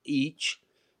lot each,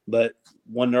 but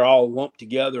when they're all lumped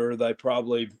together, they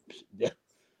probably,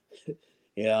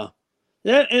 yeah.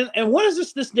 And what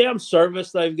is this damn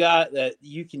service they've got that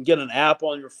you can get an app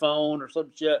on your phone or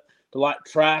some shit to like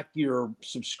track your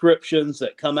subscriptions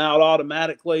that come out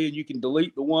automatically, and you can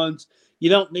delete the ones you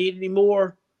don't need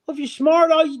anymore? Well, if you're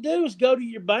smart, all you do is go to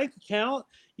your bank account.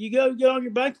 You go get on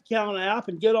your bank account app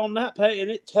and get on that page,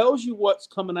 and it tells you what's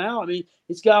coming out. I mean,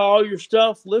 it's got all your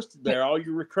stuff listed there, all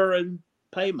your recurring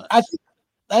payments.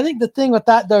 I think the thing with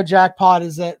that though, Jackpot,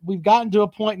 is that we've gotten to a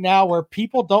point now where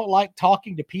people don't like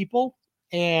talking to people,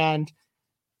 and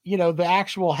the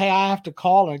actual, hey, I have to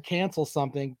call and cancel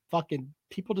something. Fucking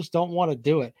people just don't want to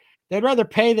do it. They'd rather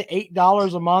pay the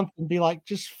 $8 a month and be like,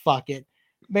 just fuck it.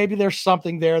 Maybe there's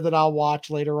something there that I'll watch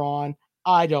later on.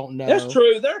 I don't know. That's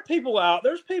true. There's people, I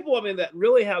mean, that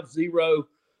really have zero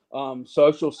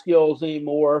social skills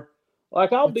anymore.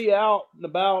 Like, I'll be out and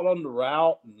about on the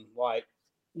route, and like,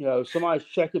 somebody's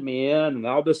checking me in, and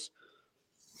I'll just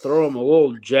throw them a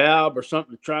little jab or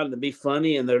something trying to be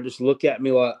funny, and they'll just look at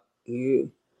me like,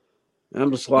 ew. I'm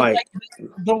just like,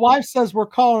 the wife says we're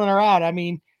calling her out. I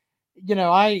mean,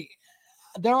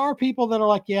 there are people that are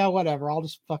like, yeah, whatever, I'll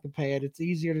just fucking pay it. It's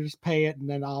easier to just pay it, and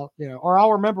then I'll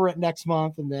I'll remember it next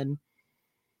month, and then,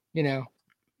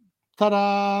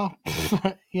 ta-da,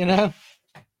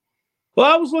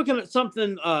 Well, I was looking at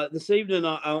something this evening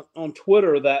on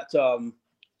Twitter that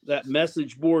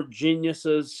Message Board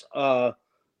Geniuses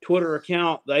Twitter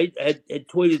account. They had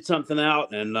tweeted something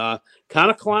out and kind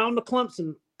of clowned the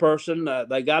Clemson person.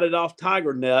 They got it off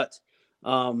TigerNet,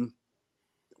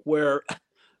 where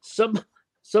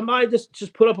somebody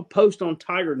just put up a post on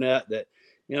TigerNet that,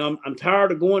 I'm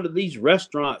tired of going to these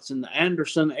restaurants in the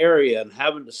Anderson area and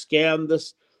having to scan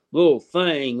this little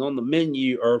thing on the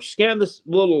menu, or scan this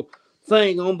little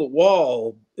thing on the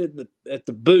wall at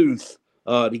the booth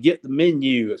to get the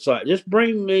menu. It's like, just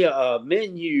bring me a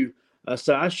menu,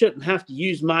 so I shouldn't have to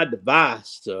use my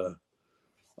device to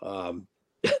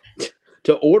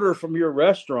to order from your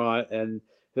restaurant. And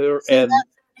here's so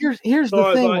the I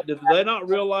was thing. like, did they not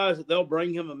realize that they'll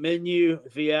bring him a menu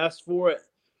if he asks for it?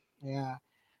 Yeah,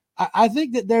 I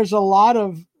think that there's a lot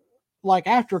of, like,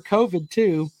 after COVID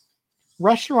too,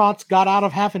 restaurants got out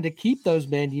of having to keep those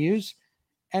menus.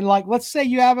 And like, let's say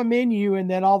you have a menu and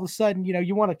then all of a sudden,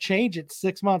 you want to change it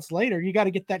 6 months later, you got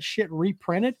to get that shit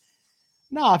reprinted.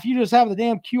 No, if you just have the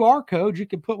damn QR code, you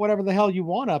can put whatever the hell you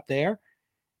want up there,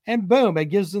 and boom, it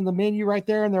gives them the menu right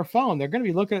there in their phone. They're going to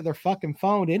be looking at their fucking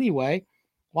phone anyway.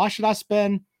 Why should I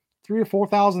spend $3,000 or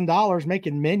 $4,000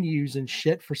 making menus and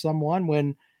shit for someone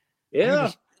when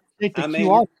yeah, take the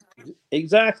QR?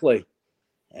 Exactly.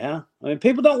 Yeah, I mean,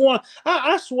 people don't want.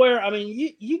 I swear. I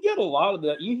mean, you get a lot of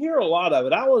that. You hear a lot of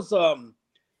it. I was at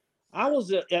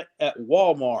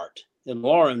Walmart in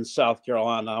Lawrence, South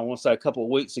Carolina. I want to say a couple of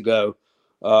weeks ago,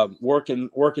 working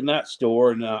that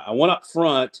store, and I went up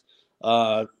front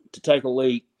to take a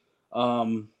leak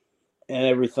and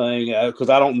everything, because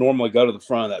I don't normally go to the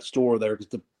front of that store there,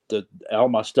 because all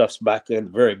my stuff's back in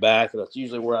the very back, and that's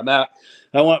usually where I'm at.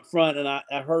 I went up front, and I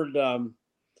heard.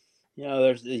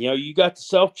 There's, you got the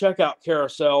self-checkout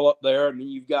carousel up there, and then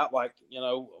you've got like,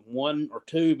 one or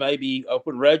two maybe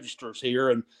open registers here,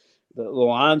 and the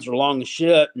lines are long as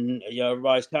shit, and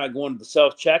everybody's kind of going to the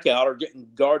self-checkout or getting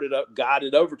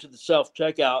guided over to the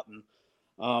self-checkout. And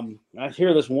I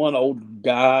hear this one old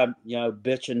guy,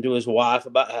 bitching to his wife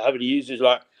about having to use his,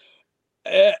 like,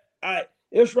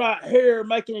 it's right here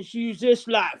making us use this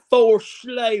like forced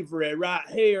slavery right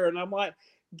here. And I'm like,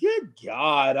 good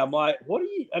God. I'm like, what do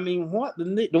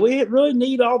we really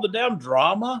need all the damn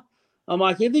drama? I'm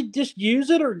like, if they just use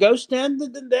it, or go stand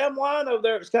in the damn line over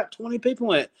there. It's got 20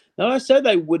 people in it. Now, I said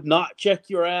they would not check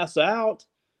your ass out.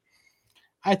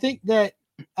 I think that,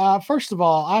 first of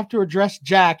all, I have to address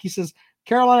Jack. He says,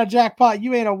 Carolina Jackpot,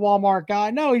 you ain't a Walmart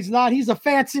guy. No, he's not. He's a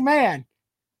fancy man.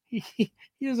 He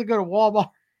doesn't go to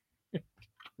Walmart.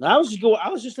 I was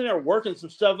just in there working some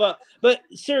stuff up. But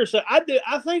seriously, I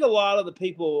think a lot of the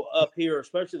people up here,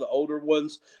 especially the older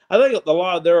ones, I think a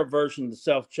lot of their aversion to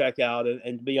self-checkout,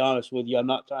 and to be honest with you, I'm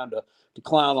not trying to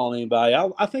clown on anybody.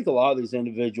 I think a lot of these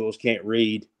individuals can't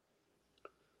read.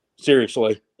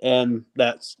 Seriously. And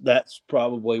that's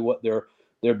probably what their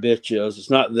bitch is.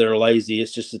 It's not that they're lazy.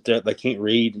 It's just that they can't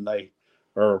read, and they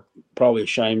are probably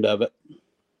ashamed of it.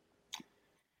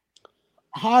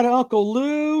 Hi to Uncle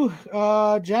Lou.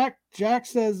 Jack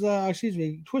says, excuse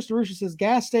me, Twister Rooster says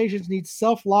gas stations need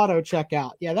self-lotto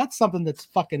checkout. Yeah, that's something that's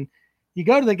fucking, you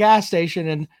go to the gas station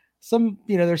and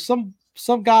there's some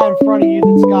guy in front of you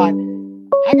that's got,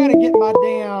 I gotta get my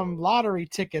damn lottery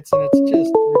tickets, and it's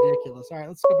just ridiculous. All right,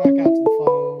 let's go back out to the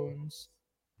phones.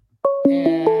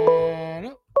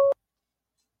 And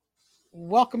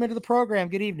welcome into the program.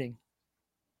 Good evening.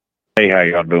 Hey, how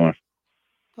y'all doing?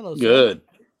 Hello, sir.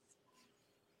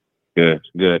 Good.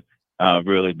 Good. I've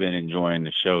really been enjoying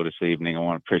the show this evening. I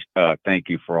want to thank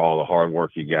you for all the hard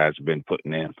work you guys have been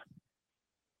putting in.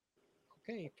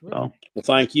 Okay, So, Well,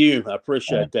 thank you. I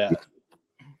appreciate that.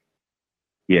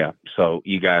 yeah. So,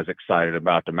 you guys excited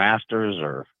about the Masters,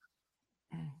 or?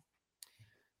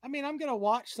 I mean, I'm gonna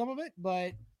watch some of it,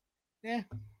 but yeah.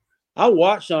 I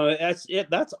watched some of it. That's it.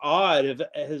 That's odd. If it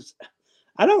has,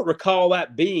 I don't recall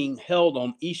that being held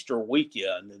on Easter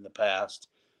weekend in the past.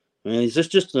 I mean, is this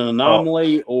just an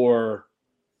anomaly or?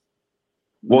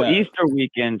 Well, No? Easter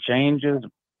weekend changes.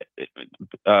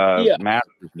 Yeah.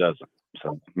 Masters doesn't.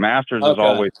 So, Masters is Okay.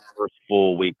 always the first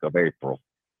full week of April.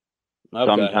 Okay.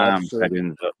 Sometimes That's that true.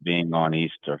 ends up being on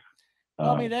Easter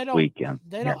Well, I mean, they don't. weekend.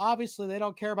 They don't. Obviously, they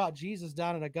don't care about Jesus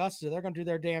down in Augusta. They're going to do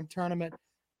their damn tournament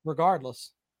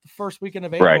regardless. The first weekend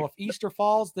of April. Right. If Easter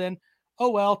falls, then oh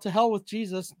well. To hell with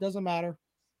Jesus. Doesn't matter.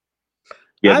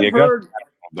 Yeah, I've the Augusta heard.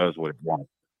 does what it wants.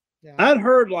 Yeah. I'd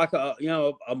heard like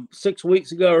 6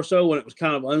 weeks ago or so when it was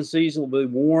kind of unseasonably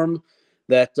warm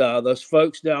that those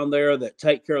folks down there that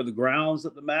take care of the grounds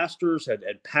at the Masters had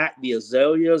packed the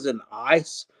azaleas in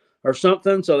ice or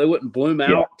something so they wouldn't bloom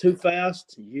Yeah. out too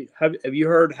fast. Have you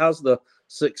heard how's the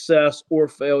success or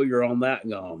failure on that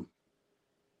gone?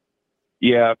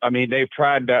 Yeah, I mean they've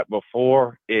tried that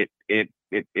before. It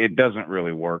doesn't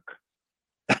really work.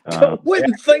 I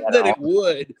wouldn't think that it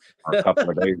would. A couple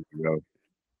of days ago,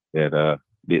 that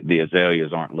the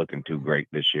azaleas aren't looking too great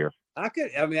this year. I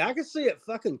could see it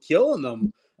fucking killing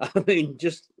them. I mean, I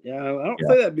don't Yeah.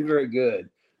 think that'd be very good.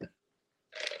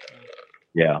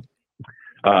 Yeah.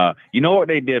 You know what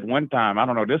they did one time? I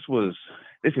don't know. This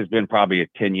has been probably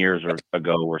 10 years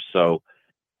ago or so,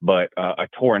 but a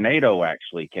tornado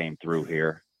actually came through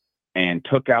here and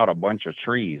took out a bunch of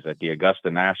trees at the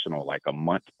Augusta National like a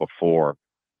month before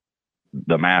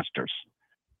the Masters.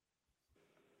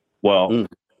 Well,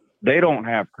 they don't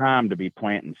have time to be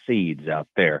planting seeds out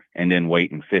there and then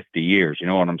waiting 50 years. You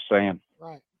know what I'm saying?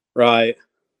 Right.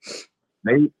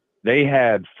 They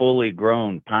had fully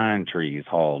grown pine trees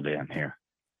hauled in here.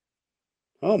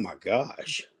 Oh my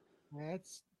gosh.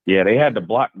 Yeah, they had to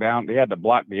block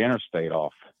the interstate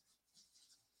off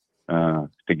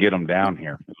to get them down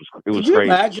here. It was Could you crazy.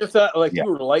 imagine if that, you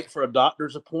were late for a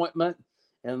doctor's appointment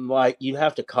and you'd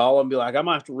have to call and be like, I'm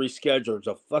gonna have to reschedule. There's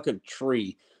a fucking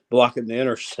tree blocking the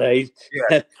interstate.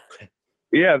 Yeah.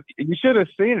 Yeah, you should have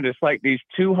seen it. It's like these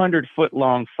 200-foot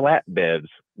long flatbeds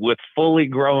with fully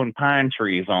grown pine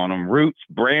trees on them, roots,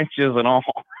 branches, and all.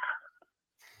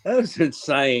 That was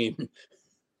insane.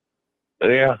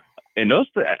 Yeah. And those,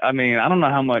 I mean, I don't know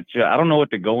how much, I don't know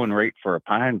what the going rate for a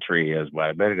pine tree is, but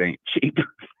I bet it ain't cheap.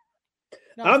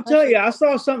 I'll tell you, I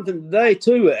saw something today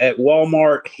too at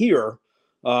Walmart here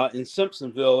in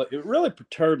Simpsonville. It really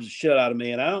perturbs the shit out of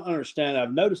me, and I don't understand.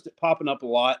 I've noticed it popping up a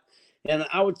lot, and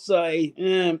I would say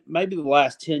maybe the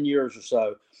last 10 years or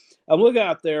so. I'm looking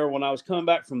out there when I was coming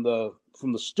back from the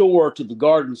store to the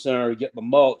garden center to get the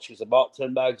mulch because I bought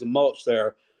 10 bags of mulch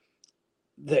there.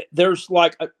 There's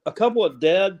like a couple of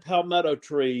dead palmetto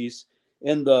trees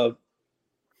in the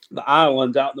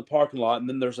islands out in the parking lot, and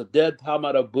then there's a dead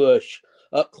palmetto bush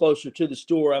up closer to the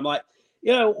store. I'm like,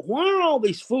 why are all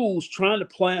these fools trying to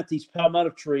plant these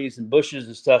palmetto trees and bushes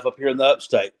and stuff up here in the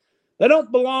upstate? They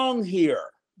don't belong here.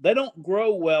 They don't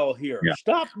grow well here. Yeah.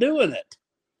 Stop doing it.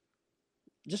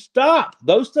 Just stop.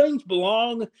 Those things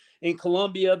belong in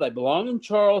Columbia. They belong in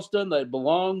Charleston. They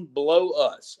belong below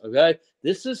us. Okay.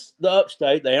 This is the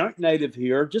upstate. They aren't native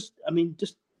here. Just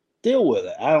deal with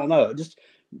it. I don't know. It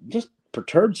just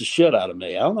perturbs the shit out of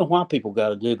me. I don't know why people got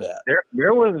to do that.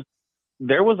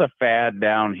 There was a fad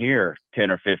down here 10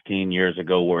 or 15 years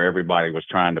ago where everybody was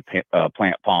trying to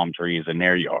plant palm trees in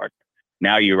their yard.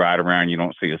 Now you ride around, you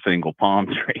don't see a single palm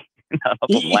tree. None of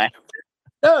them last.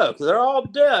 No, they're all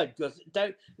dead because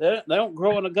they don't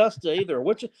grow in Augusta either,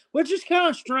 which is kind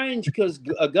of strange because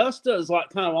Augusta is like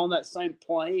kind of on that same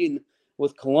plane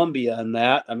with Columbia and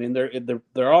that. I mean,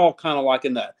 they're all kind of like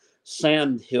in that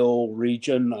Sand Hill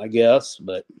region, I guess,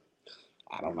 but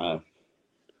I don't know.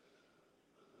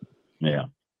 Yeah.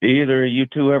 Either you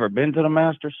two ever been to the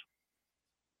Masters?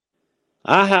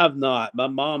 I have not. My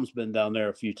mom's been down there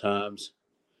a few times.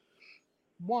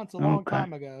 once a long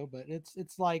time ago, but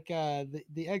it's like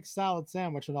the egg salad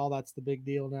sandwich and all that's the big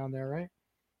deal down there, right?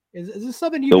 Is this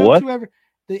something you The go what? to every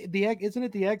the egg? Isn't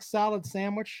it the egg salad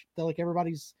sandwich that like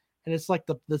everybody's and it's like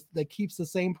the that keeps the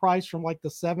same price from like the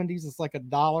 70s. It's like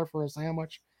 $1 for a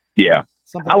sandwich. Yeah.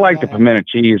 Something I like like the that. pimento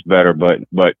cheese better, but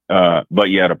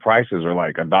yeah, the prices are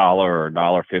like $1 or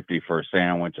 $1.50 for a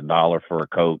sandwich, $1 for a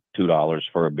Coke, $2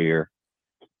 for a beer.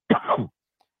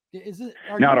 Is it?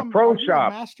 Are Now you the pro are you a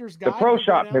shop, master's the guy? pro Do you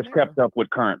go shop down has there? kept up with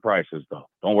current prices though.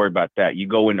 Don't worry about that. You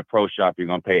go into pro shop, you're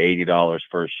gonna pay $80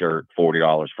 for a shirt,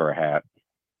 $40 for a hat,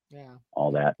 Yeah.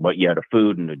 all that. But yeah, the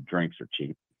food and the drinks are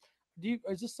cheap.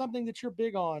 Is this something that you're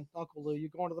big on, Uncle Lou? You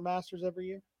going to the Masters every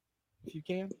year, if you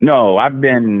can? No, I've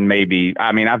been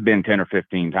I've been 10 or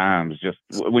 15 times. Just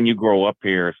when you grow up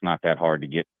here, it's not that hard to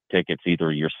get tickets,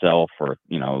 either yourself or,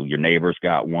 your neighbors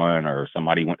got one or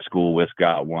somebody you went to school with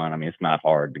got one. I mean, it's not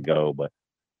hard to go, but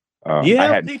Do you I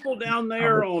have had people down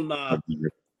there on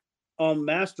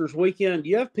Masters weekend? Do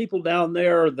you have people down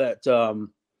there that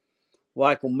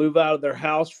like will move out of their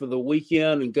house for the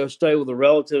weekend and go stay with a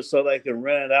relative so they can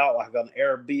rent it out like on an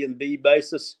Airbnb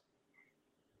basis?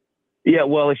 Yeah,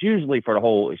 well, it's usually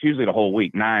the whole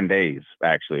week, 9 days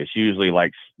actually. It's usually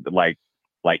like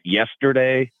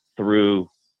yesterday through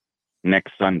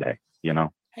next Sunday,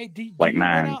 Hey, do like you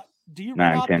rent out? Do you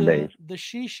rent nine, out 10 days. the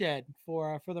she shed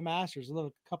for the Masters? A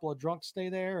couple of drunks stay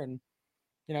there, and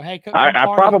hey, come I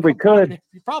party. probably Come party. could.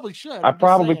 You probably should. I I'm just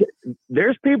probably saying. could.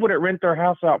 There's people that rent their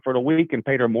house out for the week and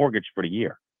pay their mortgage for the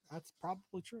year. That's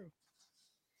probably true.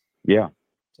 Yeah.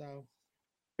 So.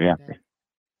 Yeah.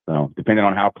 So depending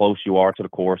on how close you are to the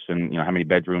course and how many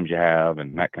bedrooms you have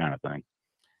and that kind of thing.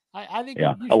 I think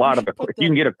Yeah, you a lot of should if you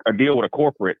can get a deal with a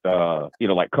corporate,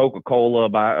 like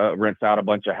Coca-Cola rents out a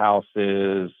bunch of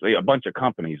houses, a bunch of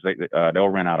companies, they'll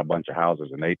rent out a bunch of houses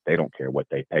and they don't care what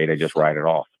they pay, they just write it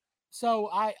off. So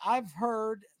I've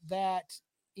heard that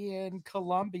in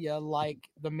Columbia, like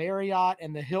the Marriott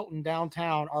and the Hilton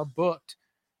downtown are booked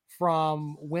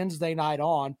from Wednesday night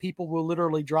on. People will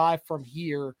literally drive from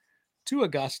here to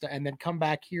Augusta and then come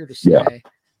back here to stay. Yeah.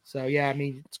 So yeah, I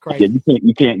mean it's crazy. Yeah,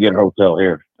 you can't get a hotel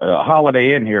here. A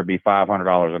Holiday Inn here would be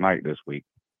 $500 a night this week.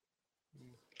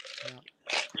 Yeah.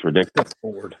 It's ridiculous.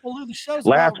 Well, the show's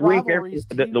last about week, rivalries.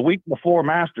 the week before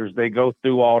Masters, they go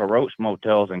through all the roach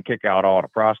motels and kick out all the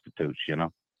prostitutes.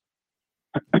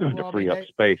 To free up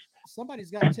space.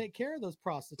 Somebody's got to take care of those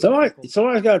prostitutes.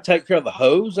 Somebody's got to take care of the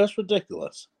hoes. That's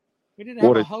ridiculous. We didn't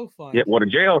have a hoe fund. Yeah, well, the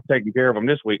jail's taking care of them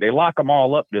this week. They lock them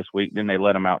all up this week, then they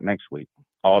let them out next week.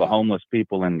 All the homeless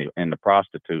people and the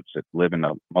prostitutes that live in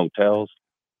the motels.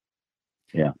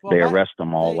 Yeah, well, they arrest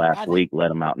them all last week, let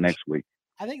them out next week.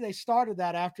 I think they started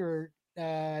that after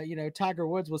Tiger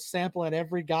Woods was sampling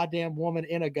every goddamn woman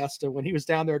in Augusta when he was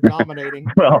down there dominating.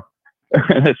 Well,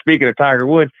 speaking of Tiger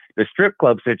Woods, the strip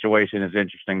club situation is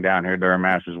interesting down here during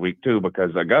Masters Week too,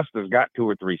 because Augusta's got 2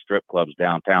 or 3 strip clubs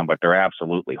downtown, but they're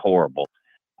absolutely horrible.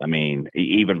 I mean,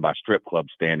 even by strip club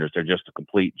standards, they're just a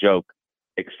complete joke,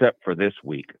 except for this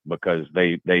week because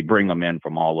they bring them in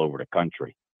from all over the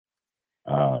country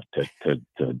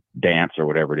to dance or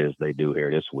whatever it is they do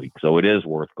here this week. So it is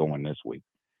worth going this week.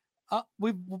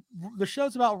 The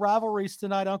show's about rivalries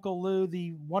tonight, Uncle Lou.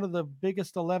 One of the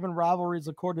biggest 11 rivalries,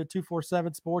 according to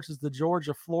 247 Sports, is the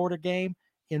Georgia-Florida game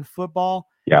in football.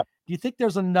 Yeah. Do you think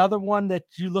there's another one that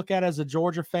you look at as a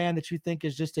Georgia fan that you think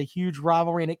is just a huge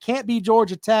rivalry? And it can't be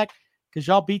Georgia Tech because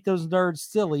y'all beat those nerds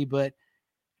silly, but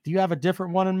do you have a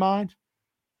different one in mind?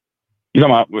 You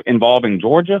talking about involving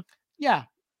Georgia? Yeah.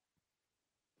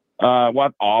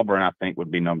 Well, Auburn, I think,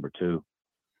 would be number 2.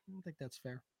 I don't think that's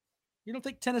fair. You don't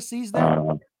think Tennessee's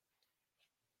there?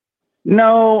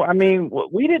 No, I mean,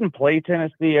 we didn't play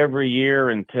Tennessee every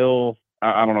year until,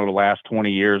 I don't know, the last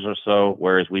 20 years or so,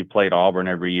 whereas we played Auburn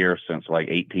every year since like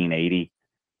 1880.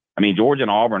 I mean, Georgia and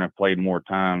Auburn have played more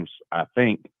times, I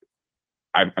think,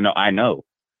 I know,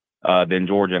 than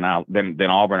Georgia and than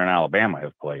Auburn and Alabama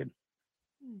have played.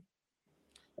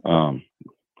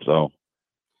 So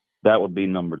that would be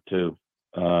number 2.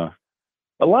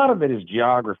 A lot of it is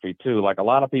geography too. Like a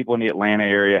lot of people in the Atlanta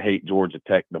area hate Georgia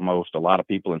Tech the most. A lot of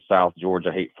people in South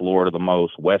Georgia hate Florida the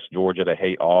most. West Georgia, they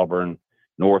hate Auburn.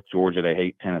 North Georgia, they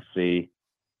hate Tennessee.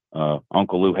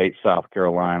 Uncle Lou hates South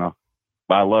Carolina.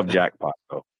 But I love Jackpot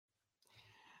though.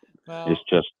 Well, it's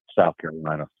just South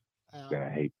Carolina that I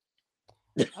hate.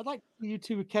 I'd like you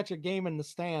two to catch a game in the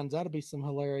stands. That'd be some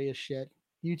hilarious shit.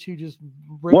 You two just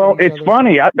well, it's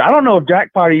funny. I don't know if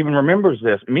Jackpot even remembers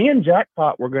this. Me and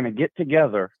Jackpot were going to get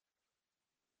together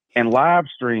and live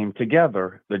stream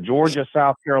together the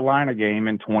Georgia-South Carolina game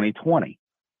in 2020.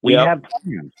 We had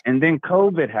plans, and then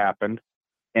COVID happened,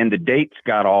 and the dates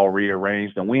got all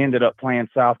rearranged, and we ended up playing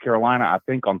South Carolina, I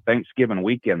think, on Thanksgiving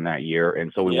weekend that year,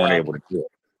 and so we weren't able to do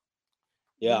it.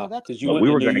 Yeah, that's because you But went we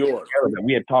to were New going to York.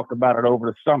 we had talked about it over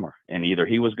the summer, and either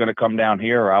he was going to come down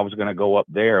here or I was going to go up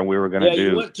there, and we were going to do.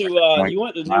 You went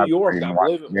to New York, I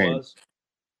believe it was.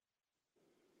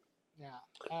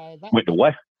 Yeah. Went to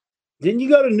what? Didn't you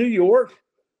go to New York?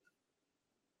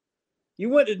 You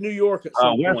went to New York at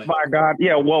some West point. by God.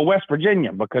 Yeah, well, West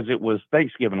Virginia, because it was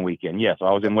Thanksgiving weekend. Yes,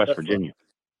 I was in West Virginia.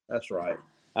 That's right.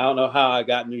 I don't know how I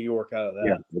got New York out of that.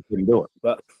 Yeah, we couldn't do it.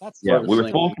 But we were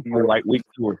supposed to play like week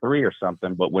 2 or 3 or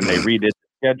something, but when they redid the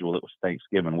schedule, it was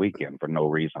Thanksgiving weekend for no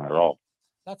reason at all.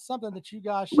 That's something that you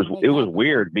guys It was, should make it was happen.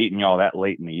 weird beating y'all that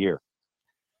late in the year.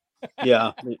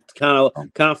 Yeah, it kind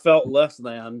of felt less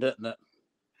than, didn't it?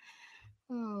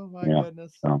 Oh my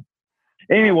goodness. So.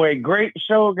 Anyway, great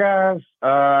show, guys.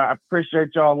 I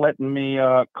appreciate y'all letting me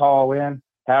call in.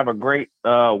 Have a great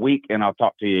week, and I'll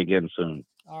talk to you again soon.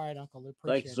 All right, Uncle Lou.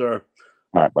 Thanks, sir.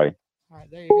 All right, buddy. All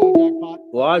right, there you go, Jackpot.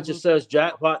 Well, I just says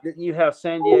Jackpot. Didn't you have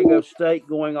San Diego State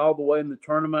going all the way in the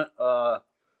tournament?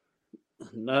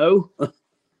 No.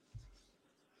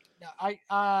 I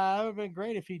would have been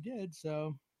great if he did.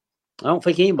 So I don't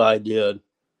think anybody did.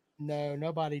 No,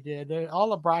 nobody did. All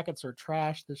the brackets are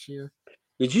trash this year.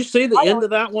 Did you see the end of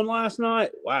that one last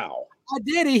night? Wow. I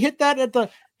did. He hit that at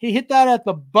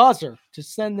the buzzer to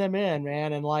send them in,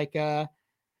 man. And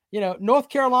North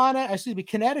Carolina,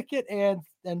 Connecticut and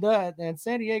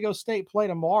San Diego State play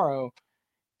tomorrow,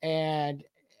 and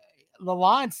the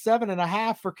line's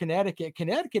 7.5 for Connecticut.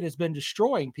 Connecticut has been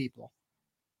destroying people,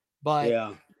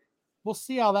 but we'll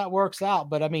see how that works out.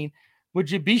 But I mean,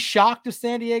 would you be shocked if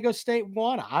San Diego State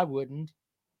won? I wouldn't.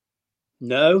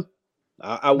 No,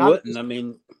 I wouldn't. I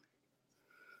mean,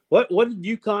 what did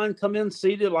UConn come in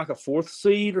seeded, like a 4th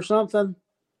seed or something?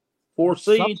 4th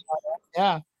seed? Like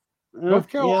yeah. North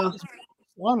Carolina. Yeah.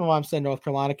 I don't know why I'm saying North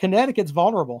Carolina. Connecticut's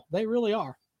vulnerable. They really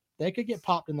are. They could get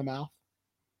popped in the mouth.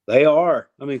 They are.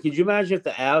 I mean, could you imagine if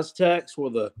the Aztecs were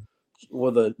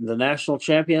the national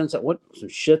champions? What some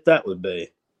shit that would be.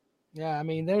 Yeah, I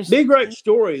mean, there's be a great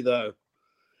story though.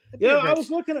 Yeah, I was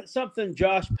looking at something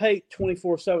Josh Pate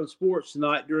 24/7 Sports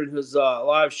tonight during his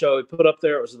live show. He put up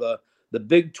there, it was the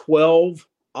Big 12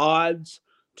 odds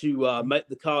to make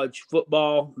the college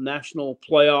football national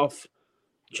playoff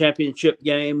championship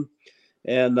game.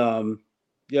 And,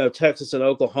 Texas and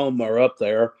Oklahoma are up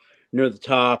there near the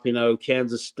top.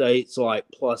 Kansas State's like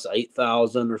plus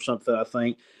 8,000 or something, I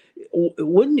think.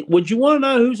 Would you want to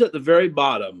know who's at the very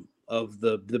bottom of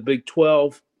the Big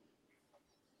 12?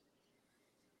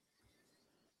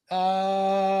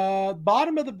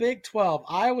 Bottom of the Big 12,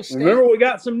 Iowa State. Remember, we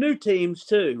got some new teams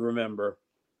too. Remember?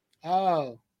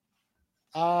 Oh,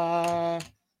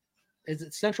 is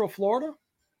it Central Florida?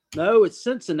 No, it's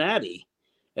Cincinnati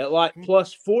at like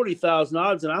plus 40,000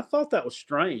 odds, and I thought that was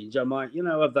strange. I'm like,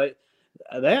 have they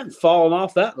haven't fallen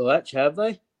off that much, have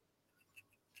they?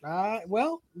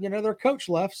 Well, their coach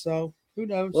left, so who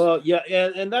knows? Well, yeah,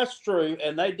 and that's true.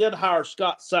 And they did hire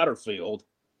Scott Satterfield.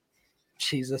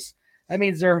 Jesus. That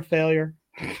means they're a failure.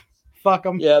 Fuck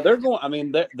them. Yeah, they're going. I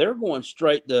mean, they're going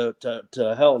straight to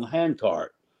hell in a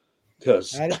handcart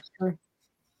because that is true.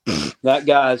 that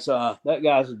guy's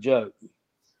a joke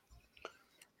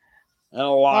and a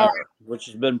liar, which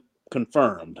has been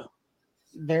confirmed.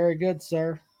 Very good,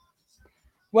 sir.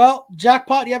 Well,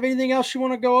 Jackpot, do you have anything else you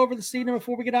want to go over this evening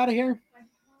before we get out of here?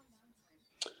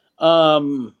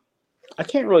 I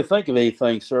can't really think of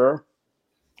anything, sir.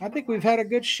 I think we've had a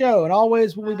good show, and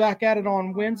always we'll be back at it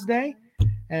on Wednesday.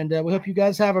 And we hope you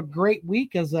guys have a great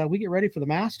week as we get ready for the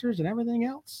Masters and everything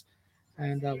else.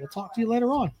 And we'll talk to you later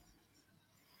on.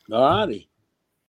 All righty.